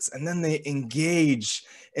Jesus's words. And then they engage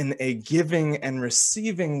in a giving and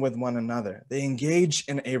receiving with one another. They engage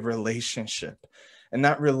in a relationship. And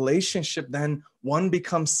that relationship, then one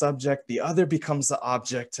becomes subject, the other becomes the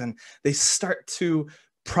object, and they start to,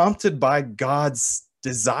 prompted by God's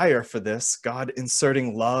desire for this, God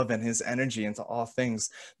inserting love and his energy into all things,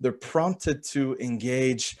 they're prompted to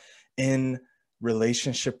engage in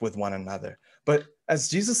relationship with one another. But as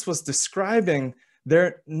Jesus was describing,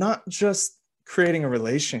 they're not just creating a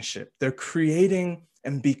relationship, they're creating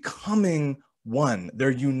and becoming one. They're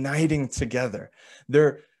uniting together.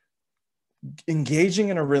 They're engaging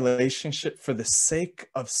in a relationship for the sake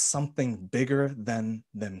of something bigger than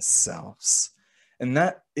themselves. And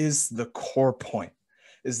that is the core point,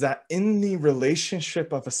 is that in the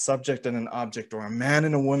relationship of a subject and an object, or a man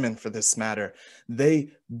and a woman for this matter, they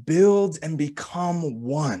build and become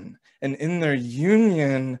one. And in their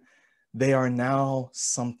union, they are now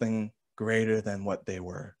something greater than what they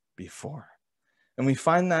were before. And we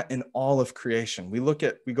find that in all of creation. We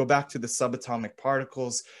go back to the subatomic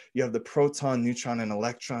particles. You have the proton, neutron, and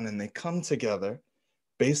electron, and they come together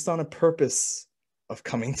based on a purpose of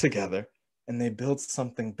coming together, and they build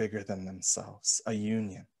something bigger than themselves, a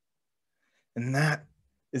union. And that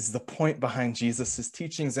is the point behind Jesus's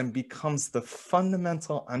teachings and becomes the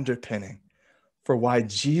fundamental underpinning for why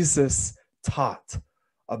Jesus taught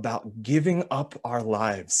about giving up our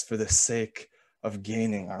lives for the sake of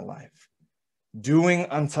gaining our life. Doing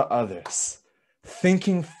unto others,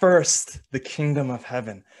 thinking first the kingdom of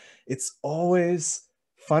heaven. It's always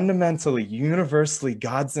fundamentally, universally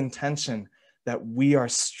God's intention that we are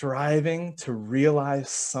striving to realize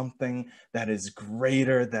something that is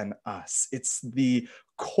greater than us. It's the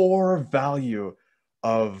core value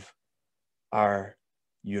of our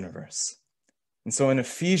universe. And so in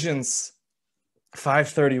Ephesians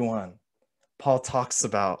 5:31, Paul talks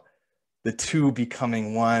about the two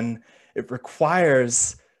becoming one. It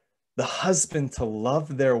requires the husband to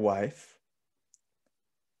love their wife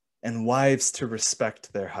and wives to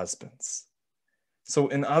respect their husbands. So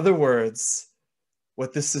in other words,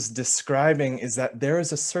 what this is describing is that there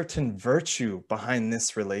is a certain virtue behind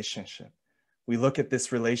this relationship. We look at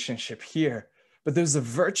this relationship here, but there's a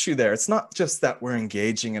virtue there. It's not just that we're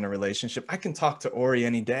engaging in a relationship. I can talk to Ori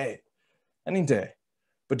any day.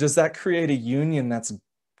 But does that create a union that's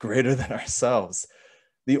greater than ourselves?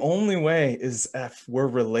 The only way is if we're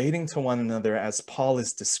relating to one another as Paul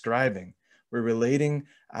is describing. We're relating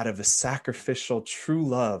out of a sacrificial, true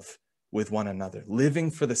love with one another,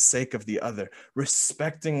 living for the sake of the other,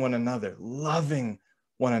 respecting one another, loving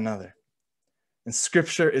one another. And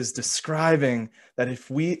Scripture is describing that if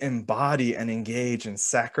we embody and engage in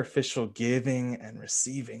sacrificial giving and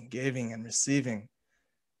receiving,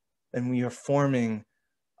 then we are forming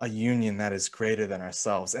a union that is greater than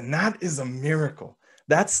ourselves. And that is a miracle.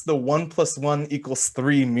 That's the 1 + 1 =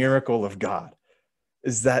 3 miracle of God,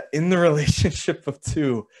 is that in the relationship of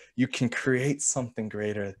two, you can create something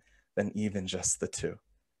greater than even just the two.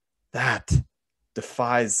 That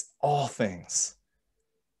defies all things.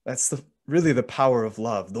 That's really the power of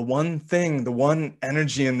love. The one thing, the one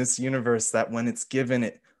energy in this universe that when it's given,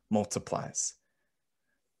 it multiplies.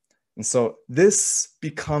 And so this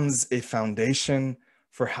becomes a foundation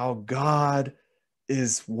for how God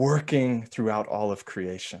is working throughout all of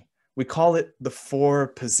creation. We call it the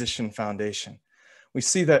 4-position foundation. We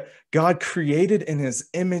see that God created in his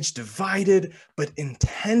image, divided, but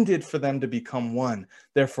intended for them to become one,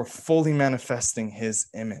 therefore fully manifesting his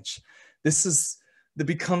image. That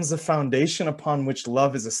becomes a foundation upon which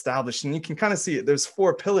love is established. And you can kind of see it. There's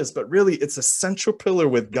 4 pillars, but really it's a central pillar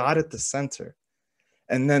with God at the center.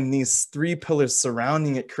 And then these 3 pillars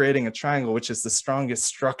surrounding it, creating a triangle, which is the strongest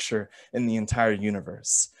structure in the entire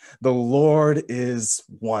universe. The Lord is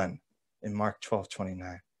one in Mark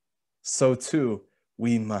 12:29. So too,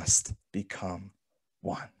 we must become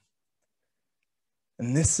one.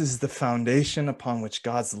 And this is the foundation upon which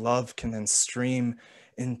God's love can then stream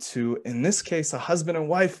into, in this case, a husband and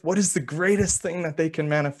wife. What is the greatest thing that they can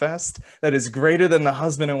manifest that is greater than the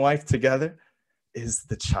husband and wife together? Is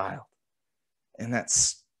the child. And that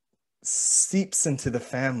seeps into the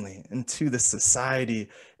family, into the society,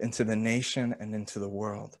 into the nation, and into the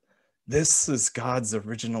world. This is God's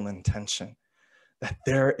original intention, that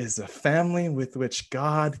there is a family with which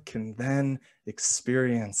God can then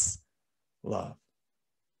experience love.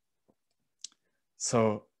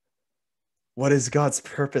 So, what is God's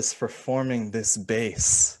purpose for forming this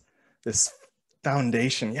base, this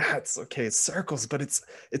foundation? Yeah, it's okay, it's circles, but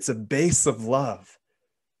it's a base of love.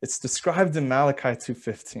 It's described in Malachi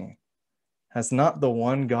 2:15. Has not the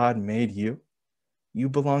one God made you? You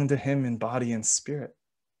belong to him in body and spirit.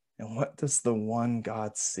 And what does the one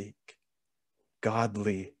God seek?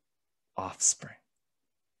 Godly offspring.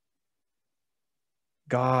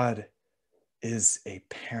 God is a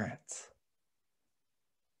parent.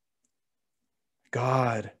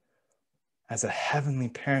 God, as a heavenly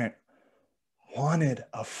parent, wanted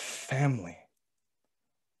a family,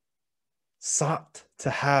 sought to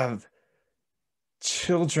have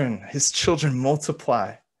children, his children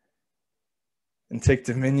multiply and take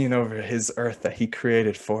dominion over his earth that he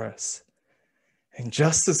created for us. And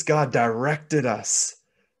just as God directed us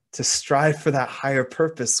to strive for that higher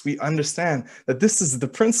purpose, we understand that this is the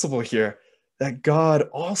principle here, that God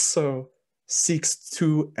also seeks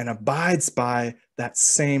to and abides by that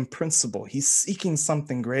same principle. He's seeking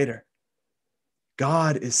something greater.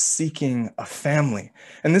 God is seeking a family.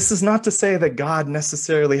 And this is not to say that God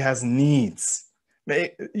necessarily has needs.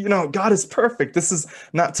 God is perfect. This is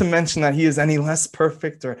not to mention that he is any less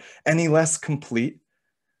perfect or any less complete,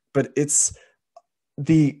 but it's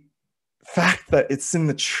the fact that it's in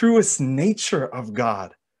the truest nature of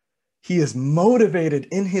God. He is motivated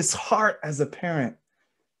in his heart as a parent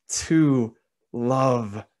to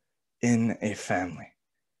love in a family.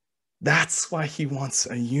 That's why he wants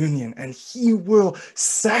a union, and he will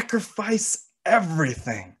sacrifice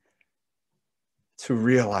everything to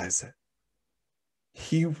realize it.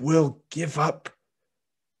 He will give up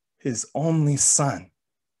his only son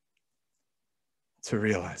to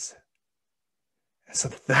realize it. And so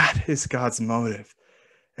that is God's motive.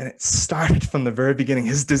 And it started from the very beginning.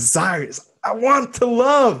 His desire is, I want to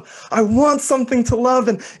love. I want something to love.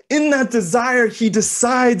 And in that desire, he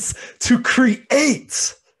decides to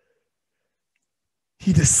create.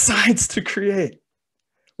 He decides to create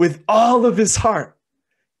with all of his heart.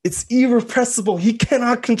 It's irrepressible. He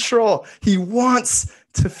cannot control. He wants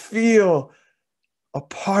to feel a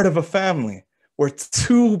part of a family where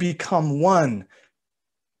two become one,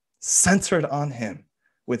 centered on him,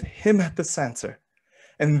 with him at the center.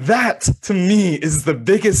 And that, to me, is the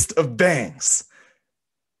biggest of bangs.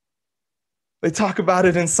 They talk about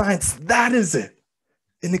it in science. That is it.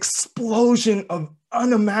 An explosion of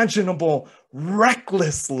unimaginable,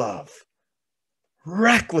 reckless love.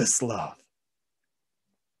 Reckless love.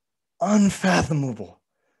 Unfathomable.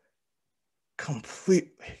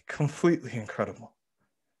 Completely incredible.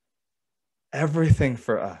 Everything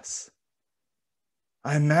for us.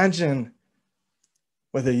 I imagine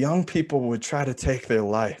whether young people would try to take their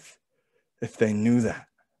life if they knew that.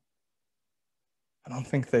 I don't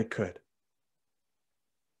think they could.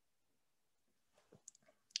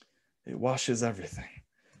 It washes everything.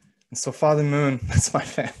 And so Father Moon, that's my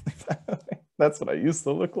family. That's what I used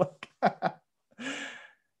to look like.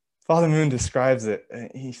 Father Moon describes it.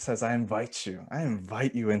 He says, I invite you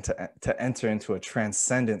to enter into a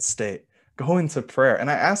transcendent state. Go into prayer. And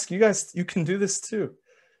I ask you guys, you can do this too.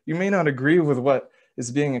 You may not agree with what is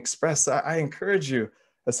being expressed. I encourage you,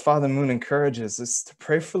 as Father Moon encourages, is to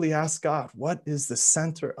prayerfully ask God, what is the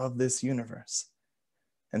center of this universe?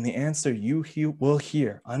 And the answer you will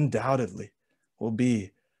hear, undoubtedly, will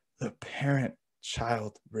be the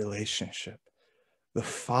parent-child relationship, the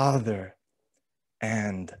father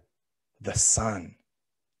and the son.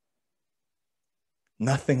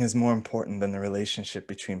 Nothing is more important than the relationship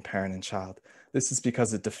between parent and child. This is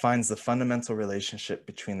because it defines the fundamental relationship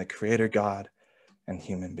between the Creator God and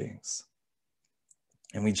human beings.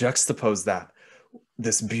 And we juxtapose that,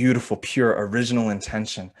 this beautiful, pure, original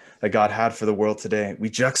intention that God had for the world today. We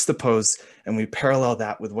juxtapose and we parallel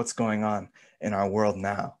that with what's going on in our world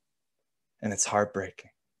now. And it's heartbreaking.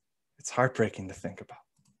 It's heartbreaking to think about.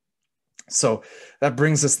 So that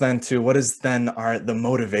brings us then to what is then the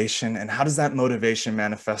motivation, and how does that motivation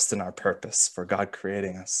manifest in our purpose for God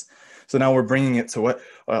creating us? So now we're bringing it to what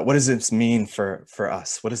does this mean for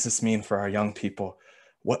us? What does this mean for our young people?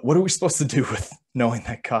 What are we supposed to do with knowing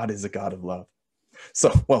that God is a God of love?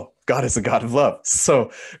 So, well, God is a God of love.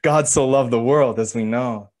 So God so loved the world, as we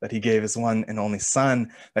know, that he gave his one and only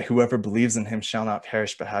Son, that whoever believes in him shall not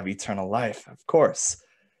perish but have eternal life. Of course.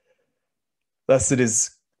 Thus it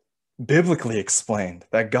is biblically explained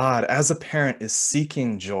that God, as a parent, is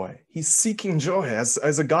seeking joy. He's seeking joy. As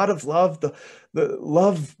a God of love, the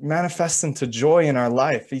love manifests into joy in our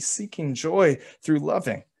life. He's seeking joy through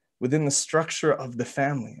loving within the structure of the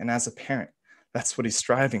family. And as a parent, that's what he's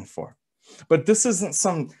striving for. But this isn't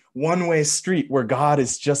some one-way street where God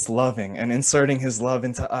is just loving and inserting his love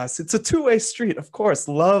into us. It's a two-way street, of course.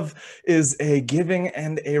 Love is a giving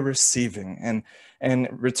and a receiving and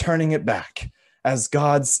returning it back. As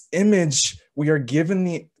God's image, we are given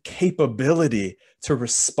the capability to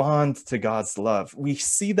respond to God's love. We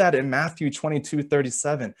see that in Matthew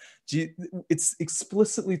 22:37. It's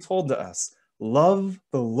explicitly told to us, love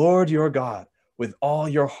the Lord your God with all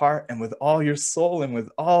your heart and with all your soul and with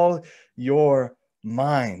all your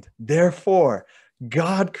mind. Therefore,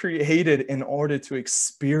 God created in order to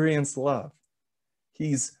experience love.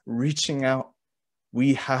 He's reaching out.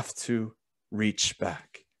 We have to reach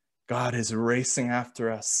back. God is racing after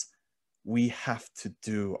us. We have to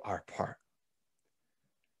do our part.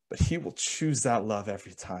 But he will choose that love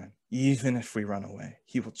every time, even if we run away.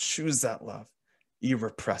 He will choose that love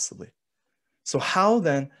irrepressibly. So how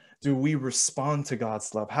then do we respond to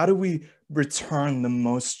God's love? How do we return the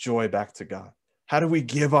most joy back to God? How do we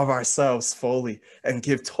give of ourselves fully and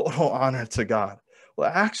give total honor to God?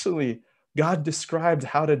 Well, actually, God described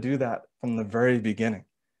how to do that from the very beginning.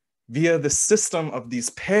 Via the system of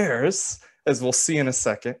these pairs, as we'll see in a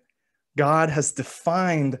second, God has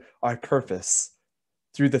defined our purpose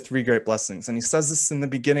through the three great blessings. And he says this in the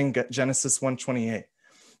beginning, Genesis 1:28.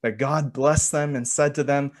 That God blessed them and said to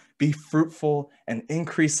them, be fruitful and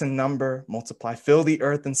increase in number, multiply, fill the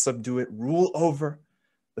earth and subdue it, rule over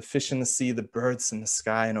the fish in the sea, the birds in the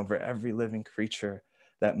sky, and over every living creature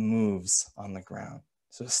that moves on the ground.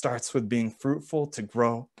 So it starts with being fruitful to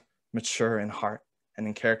grow, mature in heart and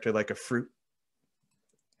in character like a fruit.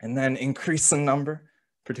 And then increase in number,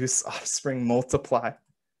 produce offspring, multiply,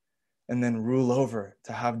 and then rule over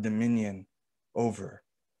to have dominion over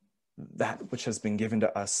that which has been given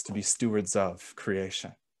to us to be stewards of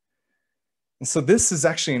creation. And so this is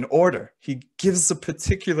actually an order. He gives a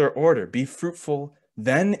particular order. Be fruitful,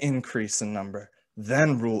 then increase in number,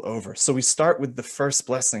 then rule over. So we start with the first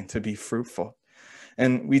blessing, to be fruitful.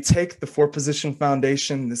 And we take the four-position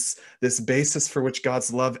foundation, this basis for which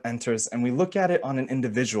God's love enters, and we look at it on an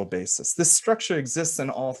individual basis. This structure exists in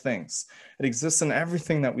all things. It exists in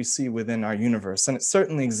everything that we see within our universe, and it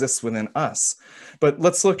certainly exists within us. But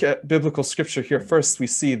let's look at biblical scripture here. First, we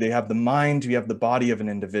see they have the mind, you have the body of an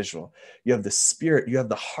individual. You have the spirit, you have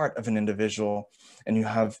the heart of an individual, and you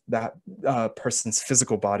have that person's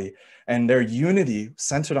physical body. And their unity,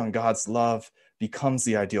 centered on God's love, becomes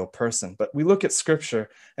the ideal person. But we look at scripture,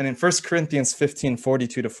 and in 1 Corinthians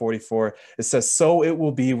 15:42-44, it says, "So it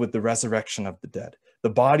will be with the resurrection of the dead. The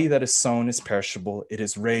body that is sown is perishable, it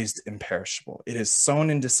is raised imperishable. It is sown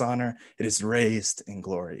in dishonor, it is raised in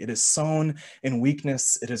glory. It is sown in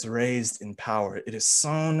weakness, it is raised in power. It is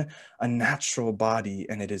sown a natural body,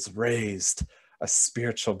 and it is raised a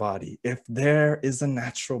spiritual body. If there is a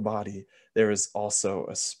natural body, there is also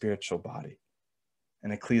a spiritual body."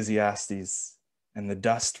 In Ecclesiastes, "And the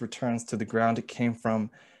dust returns to the ground it came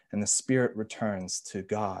from, and the spirit returns to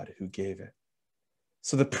God who gave it."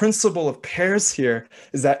 So the principle of pairs here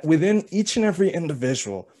is that within each and every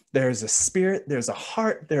individual, there is a spirit, there's a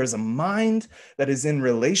heart, there's a mind that is in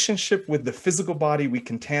relationship with the physical body we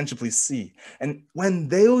can tangibly see. And when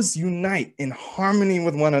those unite in harmony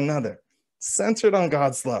with one another, centered on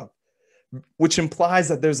God's love, which implies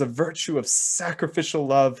that there's a virtue of sacrificial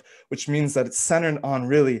love, which means that it's centered on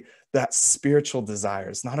really that spiritual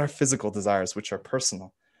desires, not our physical desires, which are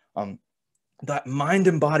personal. That mind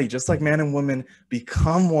and body, just like man and woman,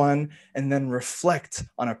 become one and then reflect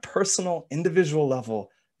on a personal, individual level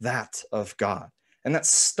that of God. And that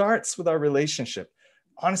starts with our relationship.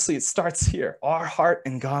 Honestly, it starts here. Our heart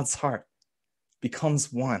and God's heart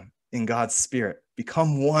becomes one in God's spirit,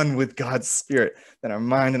 become one with God's spirit, then our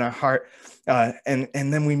mind and our heart, and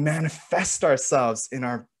then we manifest ourselves in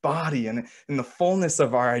our body and in the fullness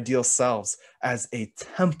of our ideal selves as a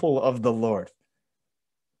temple of the Lord.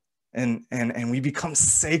 And we become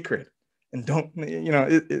sacred. And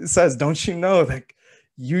it says, don't you know that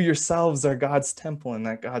you yourselves are God's temple and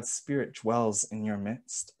that God's spirit dwells in your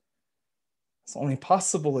midst? It's only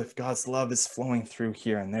possible if God's love is flowing through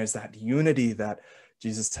here, and there's that unity that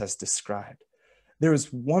Jesus has described. There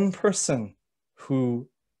is one person who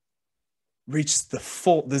reached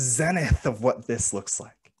the zenith of what this looks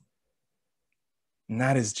like, and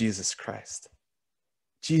that is Jesus Christ.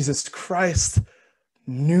 Jesus Christ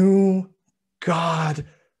knew God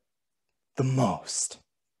the most.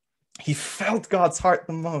 He felt God's heart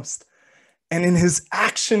the most. And in his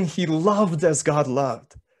action, he loved as God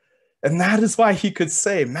loved. And that is why he could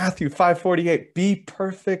say, Matthew 5:48, "Be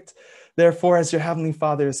perfect, therefore, as your heavenly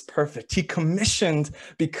Father is perfect." He commissioned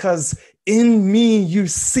because in me you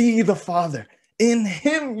see the Father. In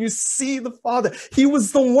him you see the Father. He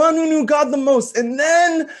was the one who knew God the most. And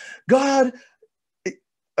then God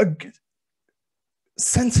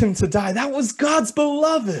sent him to die. That was God's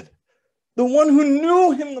beloved, the one who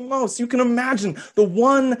knew him the most. You can imagine the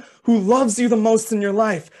one who loves you the most in your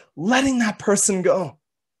life, letting that person go.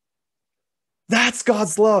 That's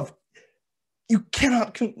God's love.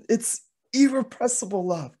 It's irrepressible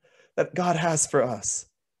love that God has for us.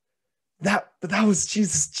 That was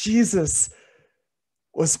Jesus. Jesus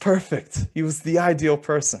was perfect. He was the ideal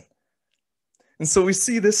person. And so we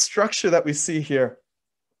see this structure that we see here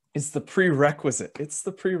is the prerequisite. It's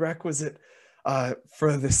the prerequisite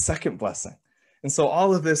for the second blessing. And so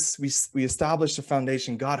all of this, we established a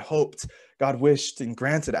foundation. God hoped, God wished, and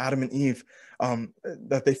granted Adam and Eve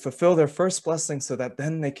that they fulfill their first blessing so that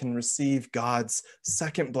then they can receive God's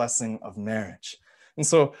second blessing of marriage. And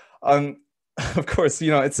so, of course,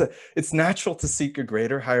 it's natural to seek a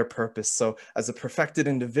greater, higher purpose. So as a perfected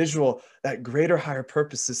individual, that greater, higher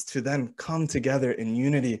purpose is to then come together in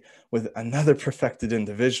unity with another perfected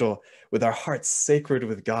individual, with our hearts sacred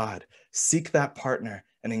with God, seek that partner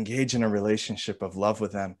and engage in a relationship of love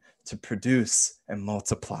with them to produce and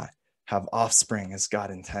multiply, have offspring as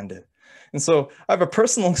God intended. And so I have a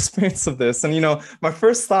personal experience of this. And, my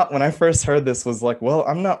first thought when I first heard this was like, well,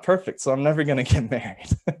 I'm not perfect, so I'm never going to get married.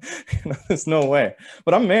 There's no way.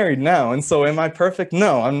 But I'm married now. And so am I perfect?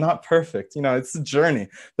 No, I'm not perfect. It's a journey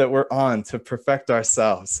that we're on to perfect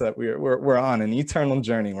ourselves, that we're on an eternal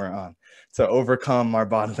journey we're on to overcome our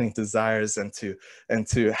bodily desires and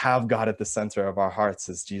to have God at the center of our hearts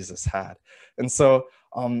as Jesus had. And so,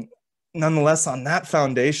 nonetheless, on that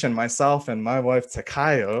foundation, myself and my wife,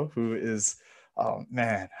 Takayo, who is,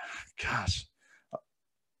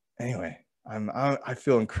 anyway, I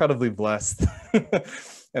feel incredibly blessed.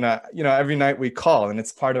 And every night we call, and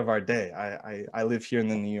it's part of our day. I live here in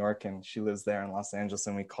New York, and she lives there in Los Angeles,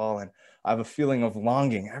 and we call, and I have a feeling of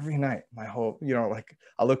longing every night. My whole, like,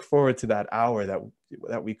 I look forward to that hour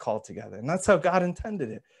that we call together. And that's how God intended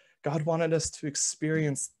it. God wanted us to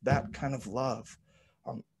experience that kind of love.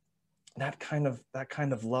 That kind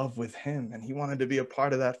of love with him, and he wanted to be a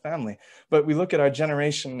part of that family. But we look at our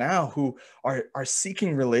generation now who are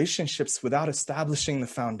seeking relationships without establishing the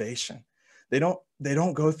foundation. They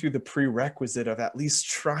don't go through the prerequisite of at least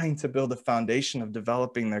trying to build a foundation of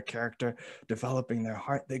developing their character, developing their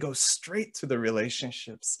heart. They go straight to the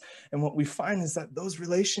relationships, and what we find is that those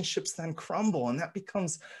relationships then crumble, and that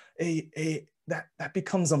becomes that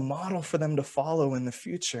becomes a model for them to follow in the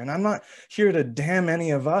future. And I'm not here to damn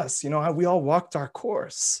any of us. We all walked our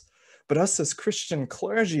course, but us as Christian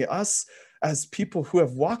clergy, us as people who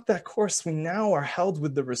have walked that course, we now are held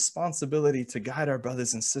with the responsibility to guide our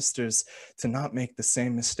brothers and sisters to not make the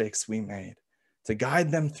same mistakes we made, to guide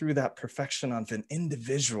them through that perfection of an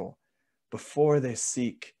individual before they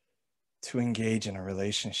seek to engage in a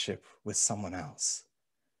relationship with someone else.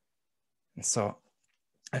 And so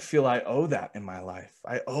I feel I owe that in my life.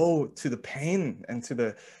 I owe to the pain and to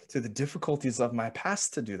the difficulties of my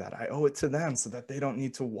past to do that. I owe it to them so that they don't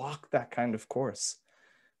need to walk that kind of course.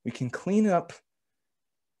 We can clean up,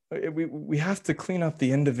 we have to clean up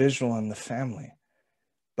the individual and the family.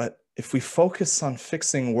 But if we focus on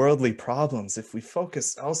fixing worldly problems, if we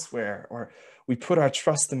focus elsewhere, or we put our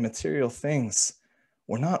trust in material things,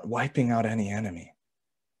 we're not wiping out any enemy.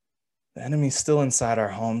 The enemy is still inside our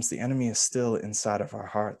homes. The enemy is still inside of our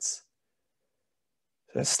hearts.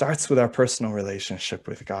 So it starts with our personal relationship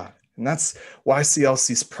with God. And that's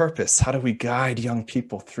YCLC's purpose. How do we guide young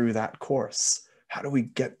people through that course? How do we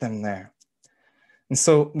get them there? And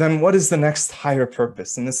so then what is the next higher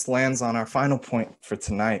purpose? And this lands on our final point for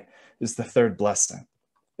tonight, is the third blessing,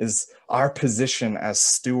 is our position as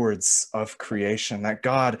stewards of creation, that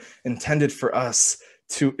God intended for us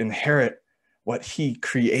to inherit what he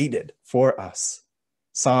created for us.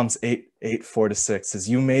 Psalms 8:4-6 says,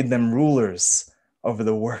 "You made them rulers over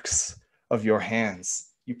the works of your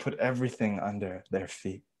hands. You put everything under their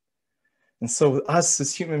feet." And so us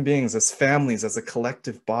as human beings, as families, as a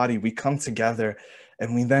collective body, we come together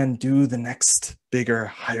and we then do the next bigger,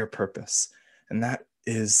 higher purpose. And that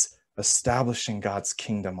is establishing God's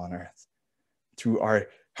kingdom on earth through our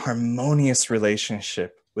harmonious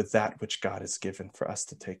relationship with that which God has given for us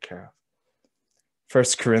to take care of.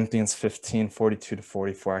 1 Corinthians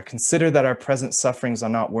 15:42-44, "I consider that our present sufferings are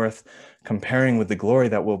not worth comparing with the glory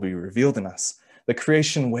that will be revealed in us. The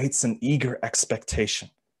creation waits in eager expectation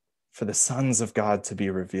for the sons of God to be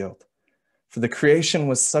revealed. For the creation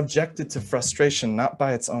was subjected to frustration, not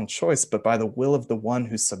by its own choice, but by the will of the one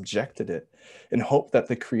who subjected it, in hope that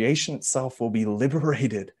the creation itself will be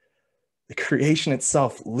liberated. The creation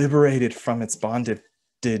itself liberated from its bondage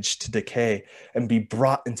to decay and be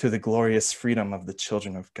brought into the glorious freedom of the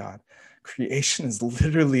children of God." Creation is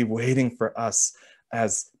literally waiting for us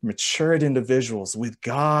as matured individuals with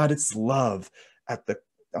God's love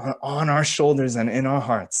on our shoulders and in our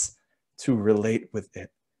hearts to relate with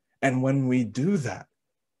it. And when we do that,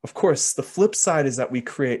 of course, the flip side is that we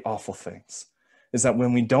create awful things, is that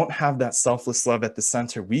when we don't have that selfless love at the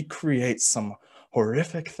center, we create some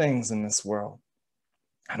horrific things in this world.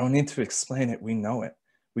 I don't need to explain it. We know it.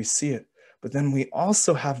 We see it. But then we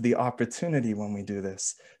also have the opportunity when we do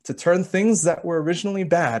this to turn things that were originally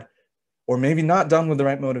bad, or maybe not done with the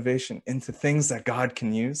right motivation, into things that God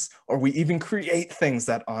can use, or we even create things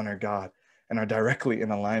that honor God and are directly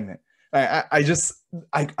in alignment.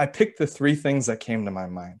 I picked the three things that came to my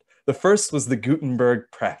mind. The first was the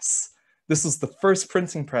Gutenberg press. This was the first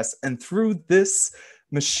printing press. And through this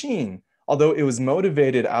machine, although it was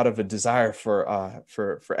motivated out of a desire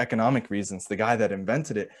for economic reasons, the guy that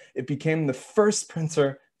invented it, it became the first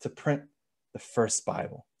printer to print the first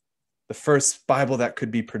Bible that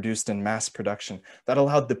could be produced in mass production, that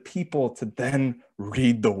allowed the people to then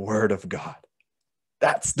read the word of God.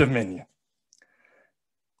 That's dominion.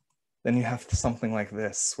 Then you have something like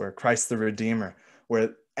this, where Christ the Redeemer,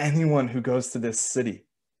 where anyone who goes to this city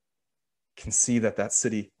can see that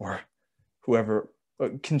city, or whoever,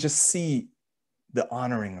 can just see the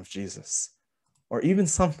honoring of Jesus. Or even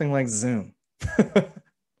something like Zoom,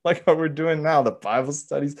 like what we're doing now, the Bible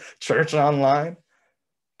studies, church online,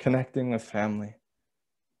 connecting with family,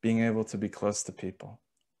 being able to be close to people.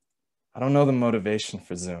 I don't know the motivation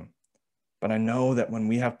for Zoom, but I know that when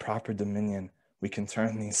we have proper dominion, we can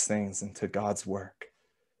turn these things into God's work,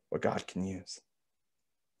 what God can use.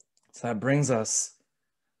 So that brings us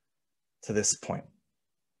to this point.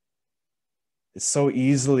 It's so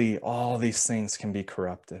easily all these things can be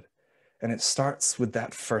corrupted. And it starts with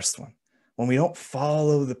that first one. When we don't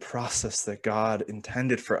follow the process that God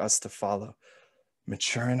intended for us to follow,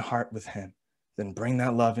 mature in heart with him, then bring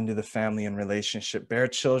that love into the family and relationship, bear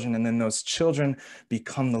children, and then those children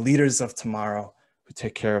become the leaders of tomorrow who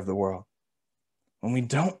take care of the world. When we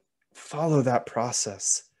don't follow that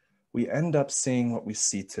process, we end up seeing what we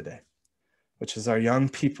see today, which is our young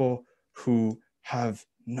people who have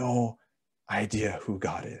no idea who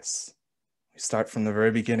God is. We start from the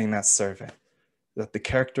very beginning, that survey, that the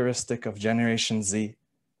characteristic of Generation Z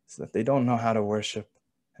is that they don't know how to worship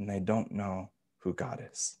and they don't know who God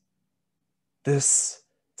is. This,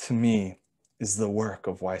 to me, is the work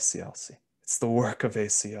of YCLC. It's the work of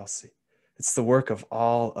ACLC. It's the work of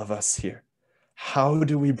all of us here. How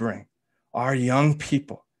do we bring our young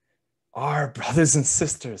people, our brothers and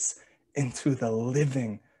sisters, into the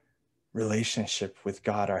living relationship with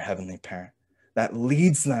God, our Heavenly Parent, that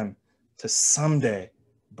leads them to someday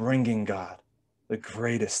bringing God the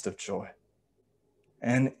greatest of joy,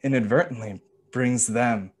 and inadvertently brings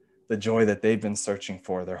them the joy that they've been searching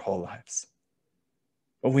for their whole lives.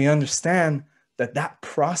 But we understand that that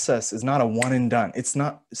process is not a one and done. It's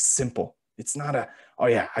not simple. It's not a, oh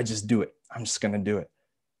yeah, I just do it. I'm just going to do it.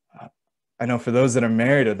 I know for those that are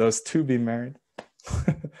married or those to be married,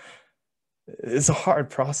 it's a hard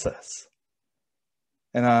process.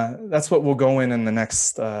 And that's what we'll go in the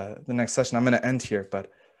next session. I'm going to end here,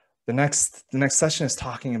 but the next session is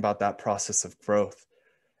talking about that process of growth.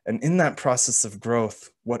 And in that process of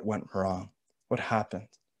growth, what went wrong? What happened?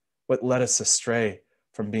 What led us astray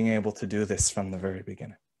from being able to do this from the very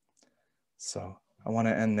beginning? So I want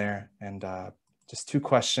to end there. And just 2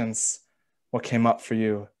 questions. What came up for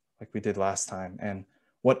you like we did last time? And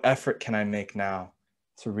what effort can I make now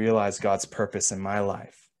to realize God's purpose in my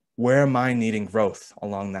life? Where am I needing growth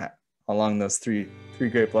along those three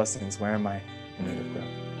great blessings? Where am I in need of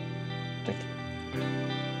growth?